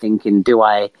parent thinking, do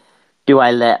I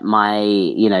let my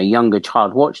younger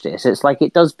child watch this? It's like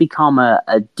it does become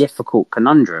a difficult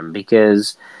conundrum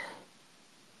because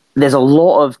there's a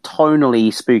lot of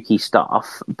tonally spooky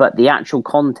stuff, but the actual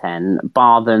content,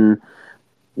 bar than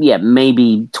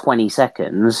maybe 20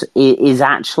 seconds, is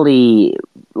actually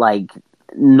like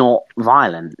not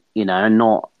violent,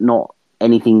 not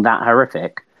anything that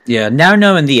horrific. Yeah, now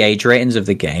knowing the age ratings of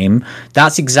the game,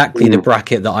 that's exactly the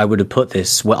bracket that I would have put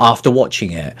this after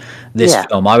watching it. This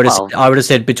film, I would have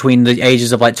said between the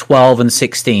ages of like 12 and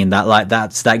 16.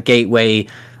 That's that gateway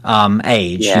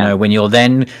age. When you're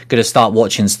then going to start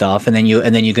watching stuff, and then you're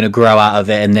going to grow out of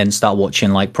it, and then start watching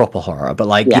like proper horror.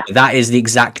 But that is the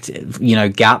exact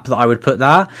gap that I would put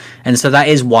that. And so that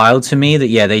is wild to me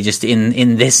that they just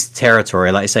in this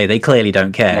territory, like I say, they clearly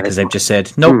don't care because they've just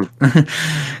said nope.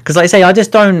 Because like I say, I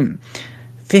just don't.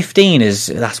 15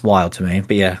 that's wild to me.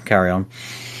 But yeah, carry on.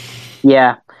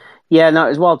 Yeah, no, it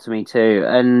was wild to me too,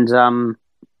 and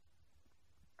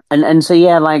so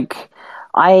yeah, like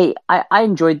I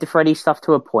enjoyed the Freddy stuff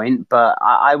to a point, but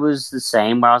I was the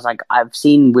same where I was like, I've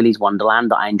seen Willy's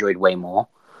Wonderland that I enjoyed way more,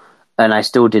 and I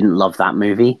still didn't love that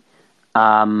movie.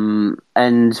 And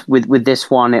with this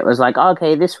one, it was like,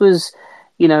 okay, this was,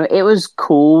 it was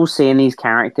cool seeing these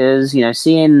characters,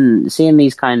 seeing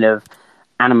these kind of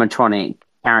animatronic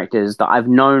characters that I've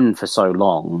known for so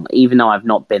long, even though I've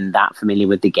not been that familiar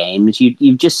with the games.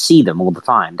 You just see them all the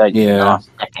time, don't you? Yeah. In the last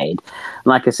decade.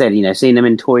 Like I said, seeing them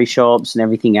in toy shops and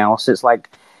everything else, it's like,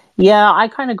 yeah, I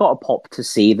kind of got a pop to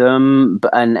see them,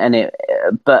 but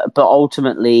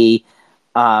ultimately,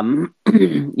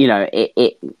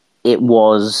 it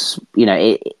was,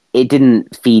 it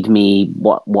didn't feed me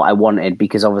what I wanted,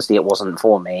 because obviously it wasn't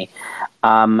for me.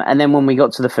 And then when we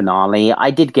got to the finale, I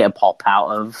did get a pop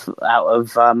out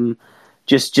of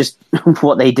just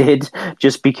what they did,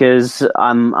 just because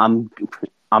I'm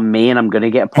me and I'm gonna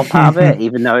get a pop out of it,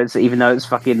 even though it's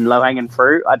fucking low hanging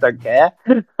fruit. I don't care.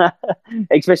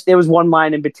 Especially there was one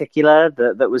line in particular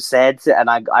that was said, and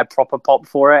I proper popped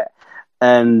for it.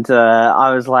 And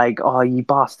I was like, "Oh, you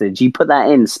bastards! You put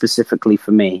that in specifically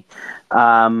for me."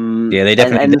 Yeah, they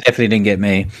definitely didn't get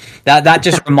me. That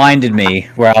just reminded me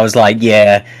where I was like,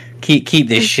 "Yeah, keep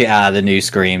this shit out of the new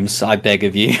Screams. I beg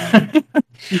of you."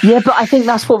 Yeah, but I think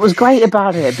that's what was great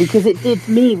about it, because it did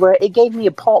me where it gave me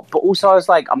a pop, but also I was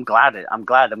like, I'm glad I'm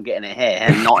getting it here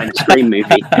and not in a Scream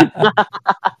movie.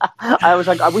 I was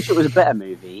like, I wish it was a better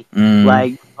movie,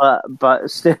 like,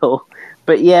 but still.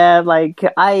 But yeah, like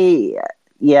I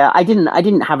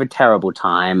didn't have a terrible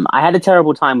time. I had a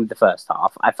terrible time with the first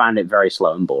half. I found it very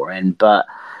slow and boring. But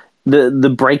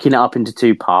the breaking it up into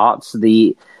two parts,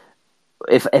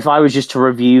 if I was just to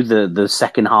review the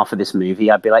second half of this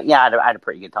movie, I'd be like, yeah, I had a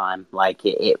pretty good time. Like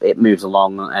it moves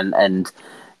along, and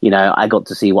I got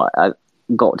to see what I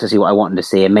wanted to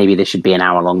see, and maybe this should be an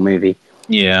hour-long movie.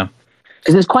 Yeah,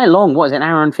 because it's quite long. What is it, an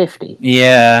hour and 50?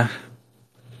 Yeah.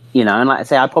 And like I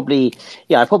say, I probably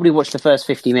watched the first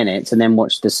 50 minutes and then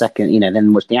watched the second,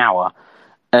 then watched the hour.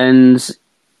 And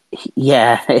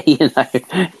yeah,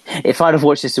 if I'd have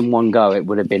watched this in one go, it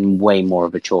would have been way more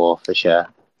of a chore for sure.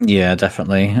 Yeah,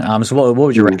 definitely. So what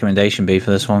would your recommendation be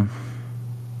for this one?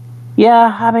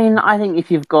 Yeah, I mean, I think if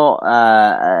you've got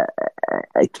a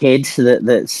kid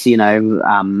that's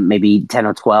maybe 10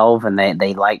 or 12 and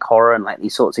they like horror and like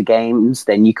these sorts of games,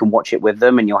 then you can watch it with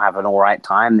them and you'll have an all right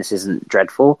time. This isn't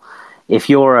dreadful. If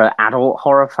you're an adult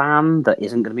horror fan that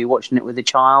isn't going to be watching it with a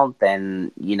child,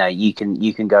 then you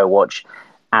can go watch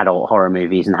adult horror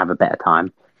movies and have a better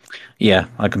time. Yeah,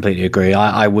 I completely agree.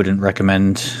 I wouldn't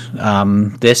recommend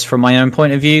this from my own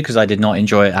point of view, because I did not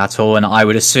enjoy it at all, and I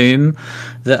would assume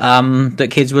that that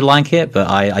kids would like it, but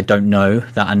I don't know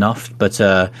that enough. But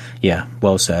yeah,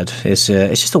 well said. It's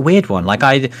just a weird one.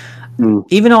 Like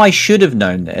even though I should have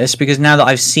known this, because now that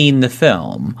I've seen the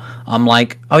film, I'm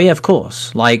like, oh yeah, of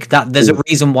course. Like that, there's a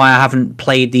reason why I haven't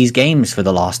played these games for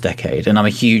the last decade, and I'm a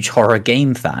huge horror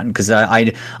game fan, because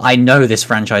I know this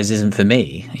franchise isn't for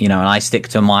me, and I stick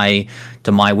to my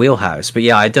wheelhouse. But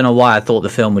yeah, I don't know why I thought the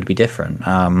film would be different.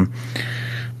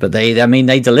 But they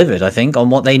delivered, I think, on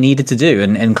what they needed to do,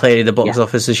 and clearly the box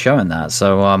office is showing that.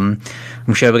 So I'm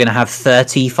sure we're going to have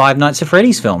 35 Nights at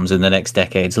Freddy's films in the next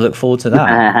decade. So look forward to that.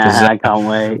 I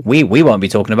can't wait. We won't be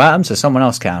talking about them, so someone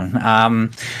else can.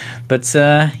 But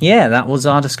yeah, that was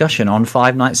our discussion on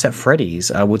Five Nights at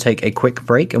Freddy's. We'll take a quick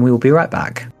break, and we will be right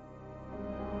back.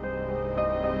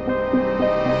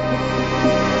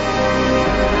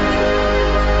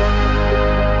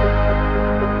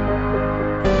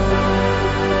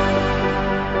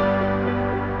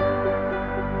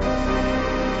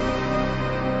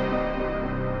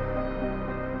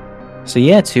 So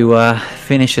yeah, to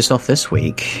finish us off this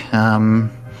week,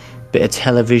 bit of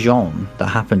television that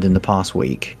happened in the past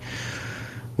week.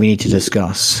 We need to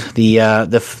discuss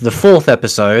the fourth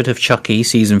episode of Chucky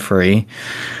season 3,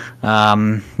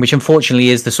 which unfortunately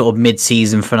is the sort of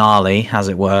mid-season finale, as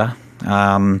it were.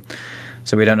 So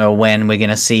we don't know when we're going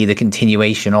to see the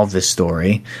continuation of this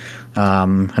story.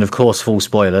 And of course, full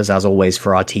spoilers, as always,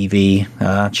 for our TV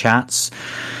chats.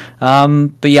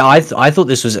 But yeah, I thought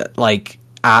this was like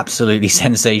absolutely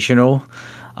sensational.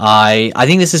 I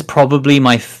think this is probably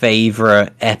my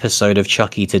favorite episode of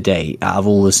Chucky to date out of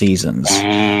all the seasons.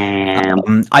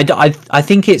 I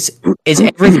think it's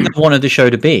everything I wanted the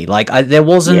show to be. Like there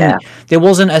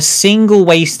wasn't a single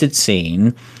wasted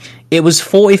scene. it was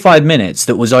 45 minutes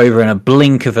that was over in a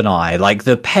blink of an eye. Like,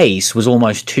 the pace was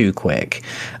almost too quick.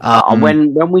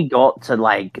 When we got to,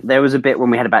 like, there was a bit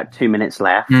when we had about 2 minutes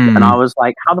left, and I was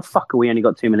like, how the fuck are we only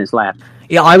got 2 minutes left?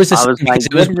 Yeah, I was the same, like,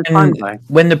 because it was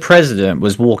when the president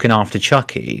was walking after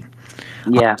Chucky.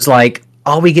 Yeah. I was like,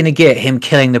 are we going to get him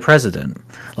killing the president?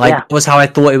 Like, that was how I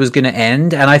thought it was going to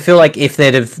end. And I feel like if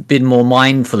they'd have been more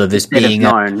mindful of this being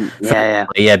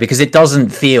because it doesn't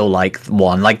feel like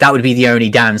one. Like, that would be the only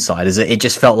downside, is it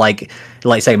just felt like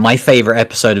say, my favorite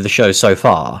episode of the show so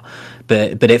far.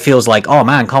 But it feels like, oh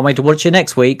man, can't wait to watch it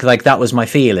next week. Like, that was my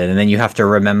feeling, and then you have to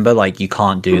remember, like, you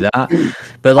can't do that.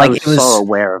 But like, I was so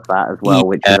aware of that as well,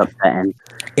 which is upsetting.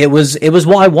 It was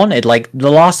what I wanted. Like,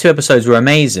 the last 2 episodes were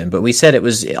amazing, but we said it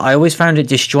was. I always found it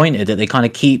disjointed that they kind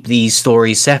of keep these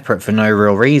stories separate for no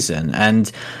real reason. And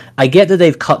I get that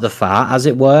they've cut the fat, as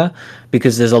it were,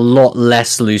 because there's a lot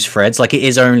less loose threads. Like, it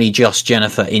is only just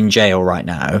Jennifer in jail right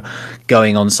now,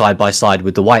 going on side by side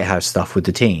with the White House stuff with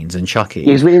the teens and Chucky.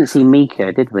 Because we didn't see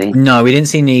Mika, did we? No, we didn't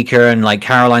see Nika, and like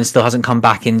Caroline still hasn't come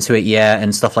back into it yet,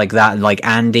 and stuff like that. Like,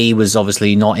 Andy was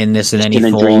obviously not in this in any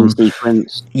form. Dream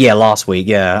sequence. Yeah, last week.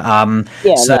 Yeah.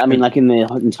 So, I mean, like, in the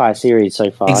entire series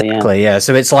so far. Exactly. Yeah.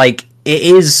 So it's like, it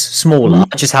is smaller,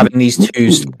 just having these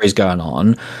 2 stories going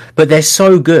on, but they're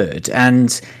so good,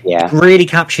 and it really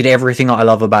captured everything that I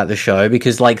love about the show,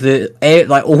 because like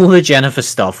all the Jennifer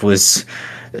stuff was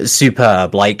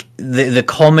superb. Like, the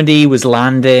comedy was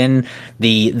landing,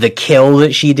 the kill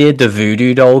that she did, the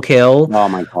voodoo doll kill, oh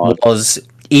my god, was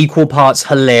equal parts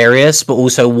hilarious, but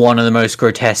also one of the most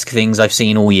grotesque things I've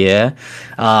seen all year.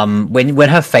 When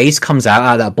her face comes out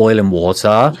of that boiling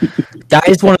water, that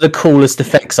is one of the coolest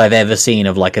effects I've ever seen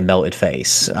of like a melted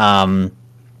face.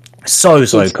 So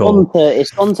cool.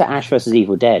 It's gone to Ash versus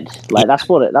Evil Dead. Like, that's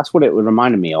what it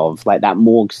reminded me of, like that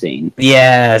morgue scene.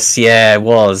 Yes, yeah, it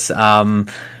was.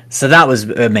 So that was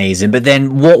amazing. But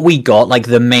then what we got, like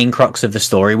the main crux of the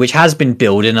story, which has been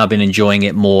building, I've been enjoying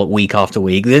it more week after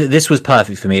week. This was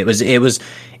perfect for me.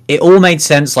 It all made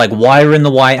sense. Like, why we're in the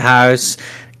White House,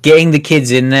 getting the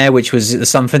kids in there, which was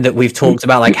something that we've talked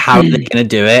about, like, how are they going to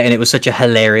do it? And it was such a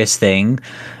hilarious thing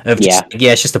of just,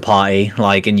 it's just a party,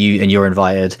 like, and you're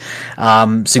invited.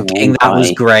 So getting that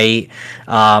was great.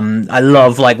 I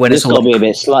love, like, when it's all be a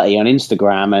bit slutty on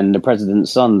Instagram, and the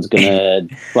president's son's gonna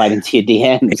slide into your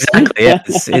DMs. Exactly, yeah.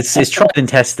 It's tried and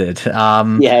tested.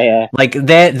 Like,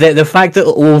 the fact that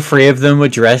all 3 of them were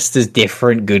dressed as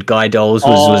different good guy dolls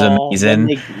was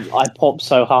amazing. I popped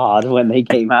so hard when they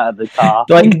came out of the car.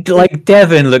 Like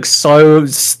Devin looks so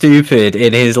stupid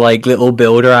in his like little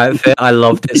builder outfit. I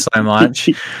loved it so much.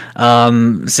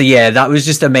 So yeah, that was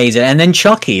just amazing. And then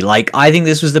Chucky, like, I think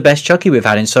this was the best Chucky we've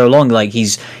had in so long. Like,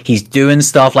 he's doing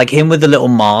stuff, like him with the little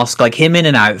mask, like him in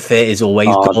an outfit is always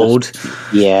gold.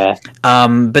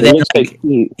 But then like,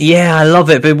 yeah, I love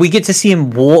it. But we get to see him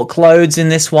walk loads in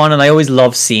this one, and I always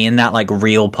love seeing that, like,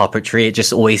 real puppetry. It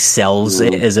just always sells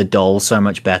it as a doll so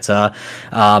much better.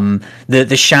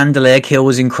 The chandelier kill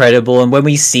was incredible, and when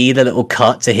we see the little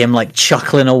cut to him like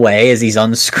chuckling away as he's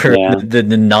unscrewing the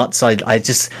nuts, I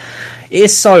just,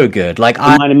 it's so good. Like,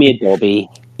 reminded me of Dobby.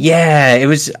 Yeah, it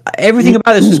was, everything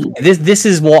about this was great. This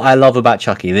is what I love about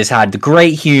Chucky. This had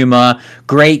great humor,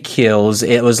 great kills.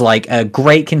 It was like a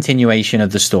great continuation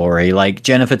of the story. Like,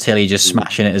 Jennifer Tilly just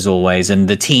smashing it as always, and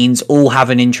the teens all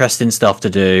having interesting stuff to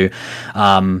do.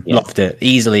 Loved it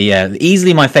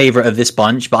easily my favorite of this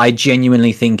bunch. But I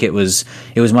genuinely think it was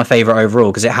my favorite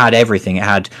overall, because it had everything. It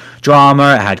had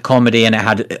drama, it had comedy, and it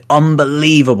had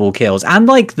unbelievable kills, and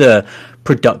like the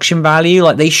production value.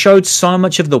 Like, they showed so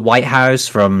much of the White House,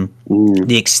 from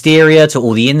the exterior to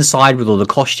all the inside, with all the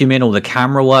costuming, all the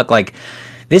camera work. Like,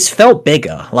 this felt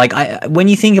bigger. Like, when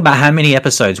you think about how many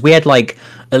episodes we had, like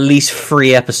at least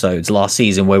 3 episodes last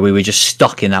season where we were just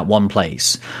stuck in that one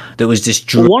place that was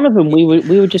just one of them we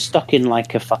were just stuck in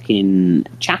like a fucking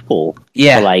chapel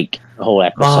for like the whole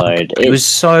episode. It was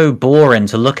so boring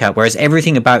to look at, whereas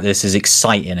everything about this is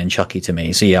exciting and Chucky to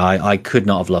me. So yeah, I could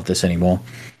not have loved this anymore.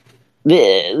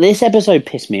 This episode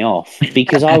pissed me off,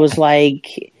 because I was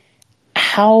like,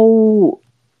 how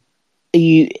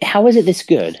is it this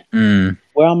good?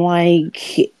 Where I'm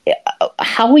like,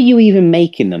 how are you even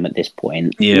making them at this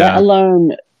point? Let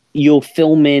alone you're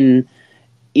filming,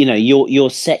 you're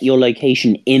set your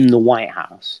location in the White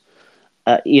House.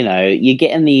 You're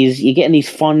getting these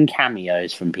fun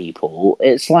cameos from people.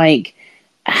 It's like,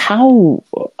 how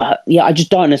I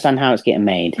just don't understand how it's getting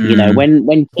made.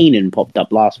 When Keenan popped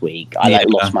up last week, I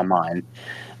lost my mind,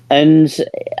 and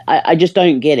I just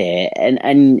don't get it. And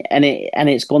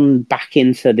it's gone back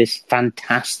into this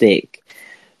fantastic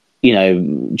you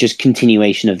know, just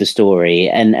continuation of the story.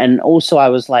 And also I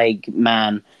was like,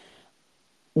 man,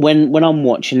 when I'm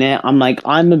watching it, I'm like,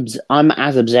 I'm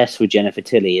as obsessed with Jennifer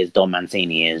Tilly as Don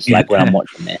Mancini is. Like when I'm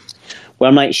watching this, where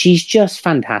I'm like, she's just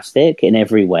fantastic in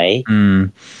every way.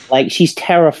 Like she's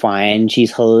terrifying,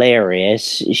 she's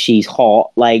hilarious, she's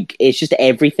hot. Like it's just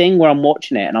everything. Where I'm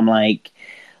watching it, and I'm like,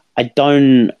 I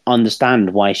don't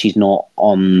understand why she's not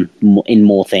in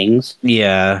more things.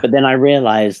 Yeah. But then I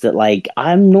realized that, like,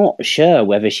 I'm not sure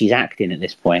whether she's acting at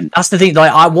this point. That's the thing.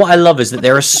 Like, what I love is that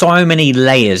there are so many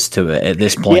layers to it at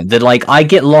this point that, like, I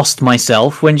get lost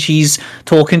myself when she's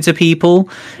talking to people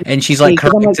and she's like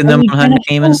correcting them on her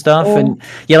name and stuff. And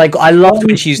yeah, like, I loved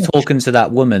when she's talking to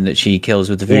that woman that she kills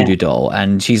with the voodoo doll,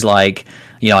 and she's like,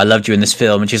 you know, I loved you in this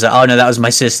film. And she's like, oh no, that was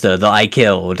my sister that I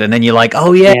killed. And then you're like,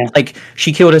 oh yeah, like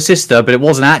she killed her sister, but it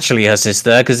wasn't actually her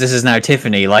sister because this is now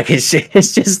Tiffany. Like it's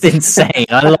just insane.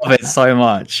 I love it so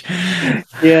much.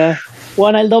 Yeah. Well,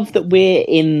 and I love that we're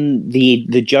in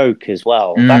the joke as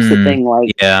well. That's the thing.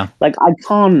 Like, like I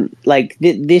can't like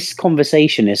this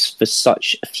conversation is for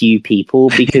such few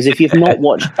people because if you've not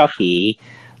watched Chucky,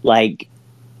 like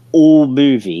all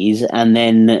movies and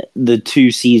then the 2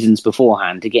 seasons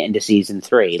beforehand to get into season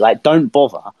 3, like don't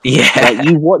bother. Yeah, like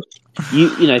you watch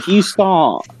you know if you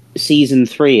start season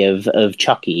 3 of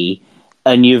Chucky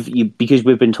and you because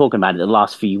we've been talking about it the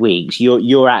last few weeks,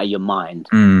 you're out of your mind.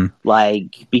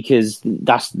 Like because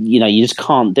that's, you know, you just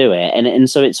can't do it, and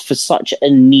so it's for such a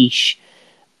niche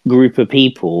group of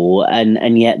people,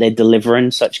 and yet they're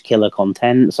delivering such killer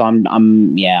content. So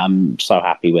I'm so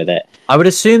happy with it. I would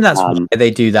assume that's why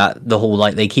they do that. The whole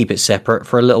like they keep it separate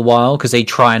for a little while because they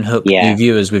try and hook new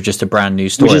viewers with just a brand new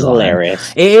story. Which is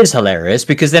hilarious. It is hilarious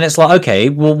because then it's like, okay,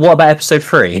 well, what about episode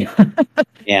 3?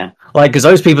 Yeah. Like, because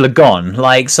those people are gone.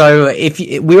 Like, so if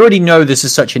we already know this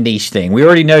is such a niche thing, we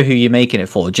already know who you're making it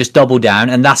for. Just double down,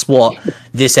 and that's what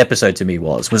this episode to me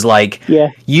was like.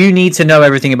 Yeah, you need to know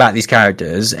everything about these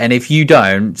characters, and if you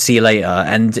don't, see you later.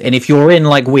 And if you're in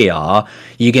like we are,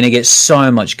 you're gonna get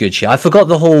so much good shit. I forgot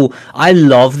the whole. I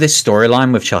love this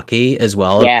storyline with Chucky as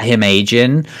well. Yeah. Him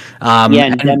aging.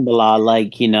 And Dembala,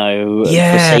 like, you know,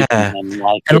 him,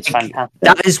 like, and it's fantastic.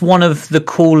 That is one of the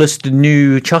coolest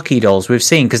new Chucky dolls we've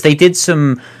seen because they did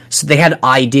so they had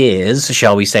ideas,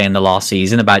 shall we say, in the last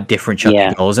season about different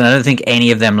Chucky dolls, and I don't think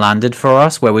any of them landed for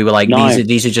us where we were like,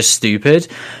 these are just stupid.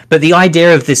 But the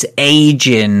idea of this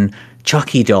aging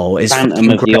Chucky doll is Phantom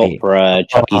of the Opera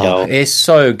Chucky doll. It's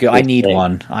so good. I need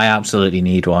one. I absolutely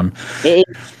need one. It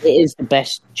is the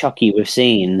best Chucky we've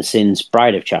seen since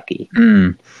Bride of Chucky.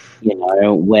 You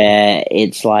know, where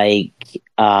it's like,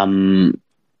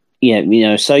 you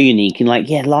know, so unique. And like,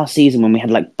 last season when we had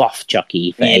like buff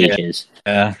Chucky for ages.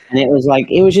 Yeah. And it was like,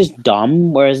 it was just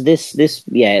dumb. Whereas this,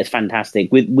 it's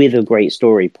fantastic with a great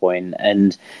story point.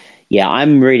 And yeah,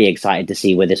 I'm really excited to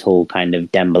see where this whole kind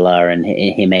of Dembala and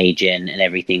him aging and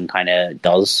everything kind of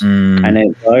does kind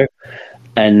of go.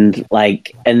 And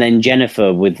like, and then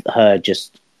Jennifer with her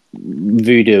just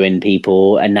voodooing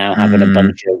people and now having a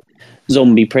bunch of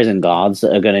zombie prison guards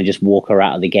that are going to just walk her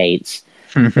out of the gates.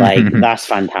 Like that's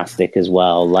fantastic as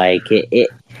well. Like it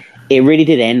really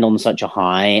did end on such a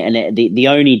high, and the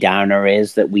only downer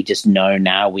is that we just know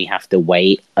now we have to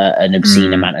wait an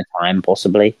obscene amount of time,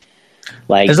 possibly.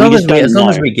 Like as long as we get it,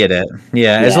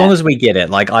 as long as we get it.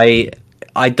 Like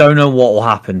I don't know what will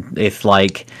happen if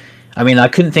like. I mean, I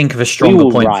couldn't think of a stronger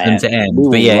point for them to end.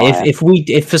 But yeah,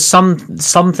 if for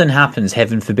something happens,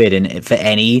 heaven forbid, and for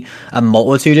a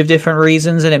multitude of different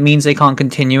reasons, and it means they can't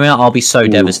continue it, I'll be so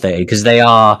devastated because they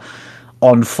are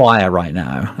on fire right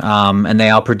now, and they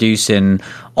are producing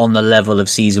on the level of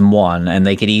season 1, and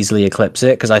they could easily eclipse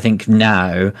it because I think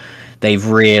now they've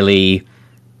really.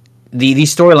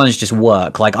 These storylines just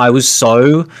work. Like we've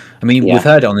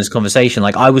heard it on this conversation.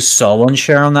 Like I was so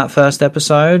unsure on that first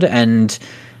episode, and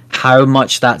how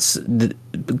much that's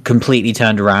completely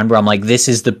turned around where I'm like, this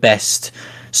is the best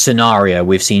scenario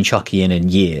we've seen Chucky in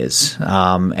years.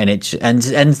 And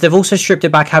they've also stripped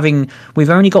it back we've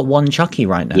only got one Chucky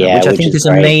right now, which I think is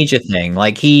a major thing.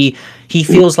 Like he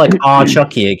feels like our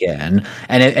Chucky again.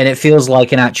 And it feels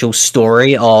like an actual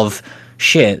story of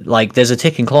shit, like there's a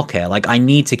ticking clock here, like I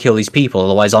need to kill these people,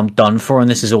 otherwise I'm done for and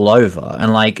this is all over.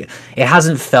 And like it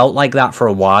hasn't felt like that for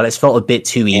a while. It's felt a bit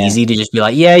too easy to just be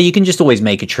like, you can just always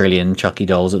make a trillion Chucky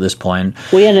dolls at this point.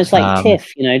 Well, and it's like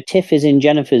Tiff, you know, Tiff is in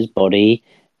Jennifer's body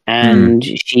and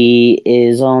she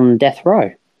is on death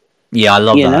row. I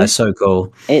love that. It's so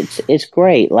cool. It's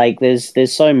great. Like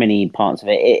there's so many parts of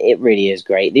it. It really is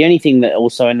great. The only thing that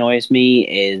also annoys me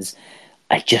is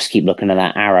I just keep looking at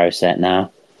that Arrow set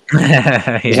now.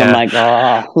 I'm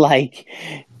like,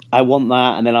 I want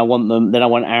that, and then I want them. Then I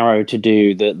want Arrow to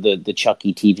do the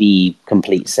Chucky TV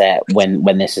complete set when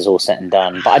this is all set and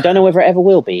done. But I don't know whether it ever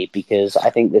will be, because I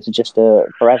think this is just a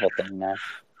forever thing now.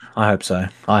 I hope so.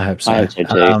 I hope so. I hope so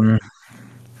too.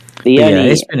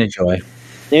 It's been a joy.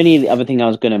 The only other thing I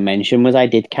was going to mention was I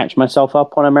did catch myself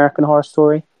up on American Horror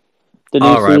Story. The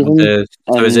new season.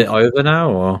 So is it over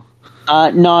now, or?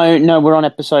 No, we're on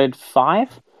episode 5.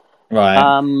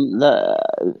 Right.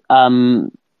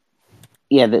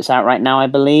 That's out right now, I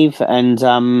believe, and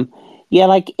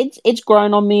like it's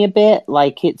grown on me a bit.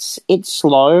 Like it's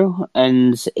slow,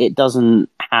 and it doesn't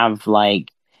have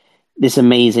like this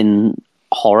amazing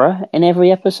horror in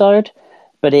every episode,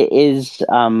 but it is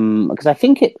because I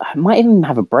think it might even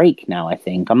have a break now. I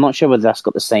think I'm not sure whether that's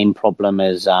got the same problem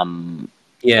as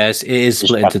Yes, it is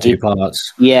split into 2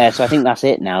 parts. Yeah, so I think that's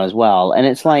it now as well, and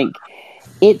it's like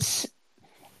it's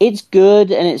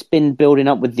good, and it's been building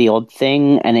up with The Odd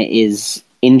Thing, and it is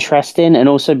interesting, and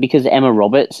also because Emma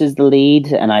Roberts is the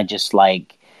lead, and I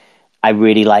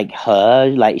really like her.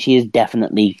 Like, she is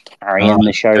definitely carrying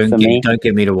the show for me. Don't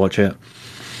get me to watch it.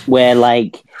 Where,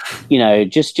 like,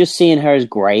 just seeing her is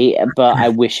great, but I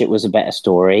wish it was a better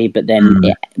story. But then,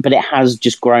 it has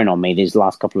just grown on me these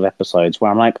last couple of episodes,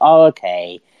 where I'm like, oh,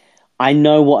 okay, I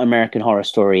know what American Horror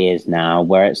Story is now.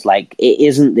 Where it's like, it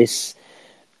isn't this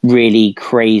really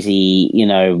crazy,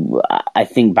 I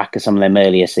think back to some of them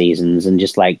earlier seasons, and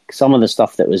just like some of the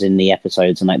stuff that was in the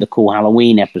episodes, and like the cool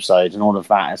Halloween episodes and all of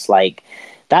that, it's like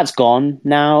that's gone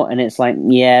now, and it's like,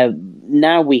 yeah,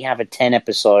 now we have a 10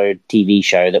 episode TV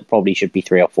show that probably should be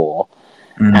 3 or 4,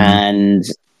 and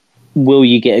will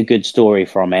you get a good story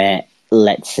from it?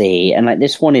 Let's see. And like,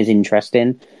 this one is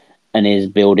interesting and is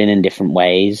building in different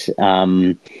ways.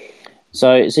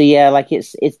 So yeah, like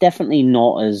it's definitely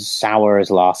not as sour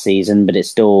as last season, but it's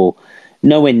still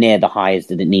nowhere near the highs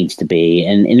that it needs to be.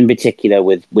 And in particular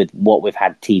with what we've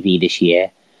had TV this year,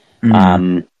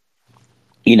 when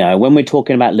we're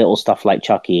talking about little stuff like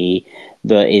Chucky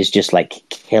that is just like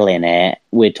killing it,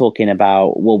 we're talking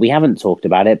about, well, we haven't talked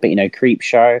about it, but Creep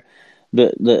Show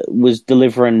that was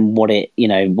delivering what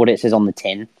it says on the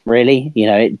tin. Really,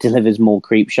 it delivers more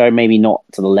Creep Show, maybe not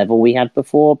to the level we had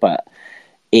before, but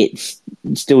it's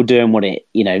still doing what it,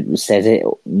 says it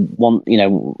want,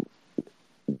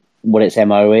 what its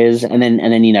MO is. And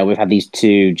then, we've had these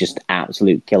 2 just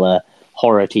absolute killer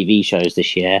horror TV shows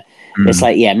this year. It's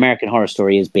like, yeah, American Horror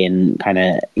Story has been kind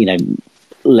of,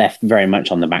 left very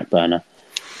much on the back burner.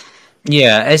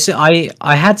 Yeah,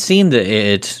 I had seen that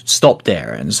it had stopped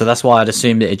there, and so that's why I'd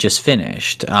assumed that it just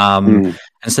finished.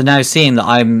 And so now seeing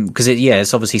that because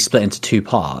it's obviously split into 2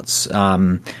 parts.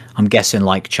 I'm guessing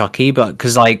like Chucky, but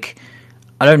because like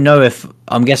I don't know if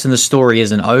I'm guessing the story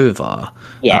isn't over.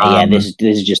 Yeah, this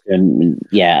is just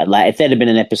like if there'd have been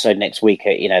an episode next week,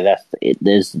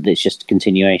 there's just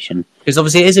continuation. Because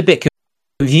obviously it is a bit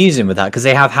confusing with that, because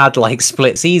they have had like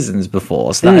split seasons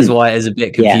before, so that is why it is a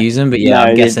bit confusing. But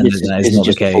I'm guessing that is not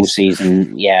the case. Full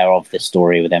season, of the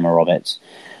story with Emma Roberts.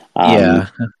 So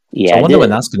I wonder when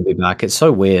that's going to be back. It's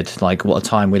so weird, like what a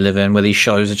time we live in, where these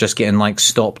shows are just getting like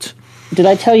stopped. Did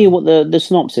I tell you what the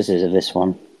synopsis is of this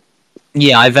one?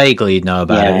 Yeah, I vaguely know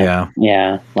about it.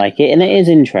 Yeah, like it, and it is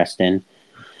interesting.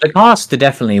 The cast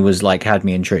definitely was like had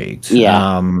me intrigued.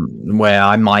 Where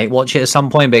I might watch it at some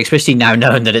point, but especially now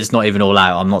knowing that it's not even all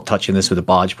out, I'm not touching this with a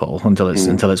barge pole until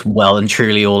it's well and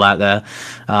truly all out there.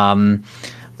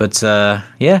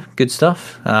 Good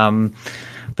stuff.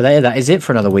 But that is it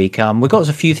for another week. We've got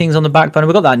a few things on the back burner.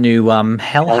 We've got that new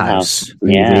Hell House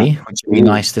movie, which would be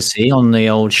nice to see on the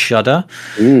old Shudder.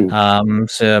 So I'm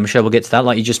sure we'll get to that.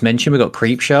 Like you just mentioned, we've got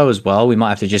Creep Show as well. We might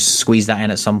have to just squeeze that in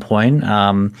at some point.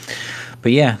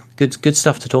 But yeah, good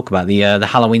stuff to talk about. The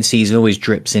Halloween season always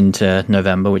drips into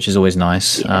November, which is always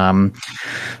nice.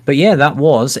 But yeah, that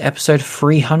was episode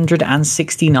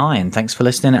 369. Thanks for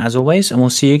listening as always, and we'll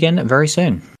see you again very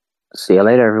soon. See you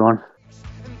later, everyone.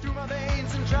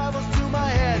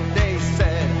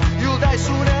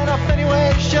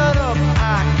 Shut up,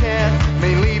 I can't,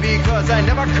 mainly because I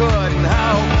never could.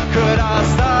 How could I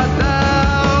start that?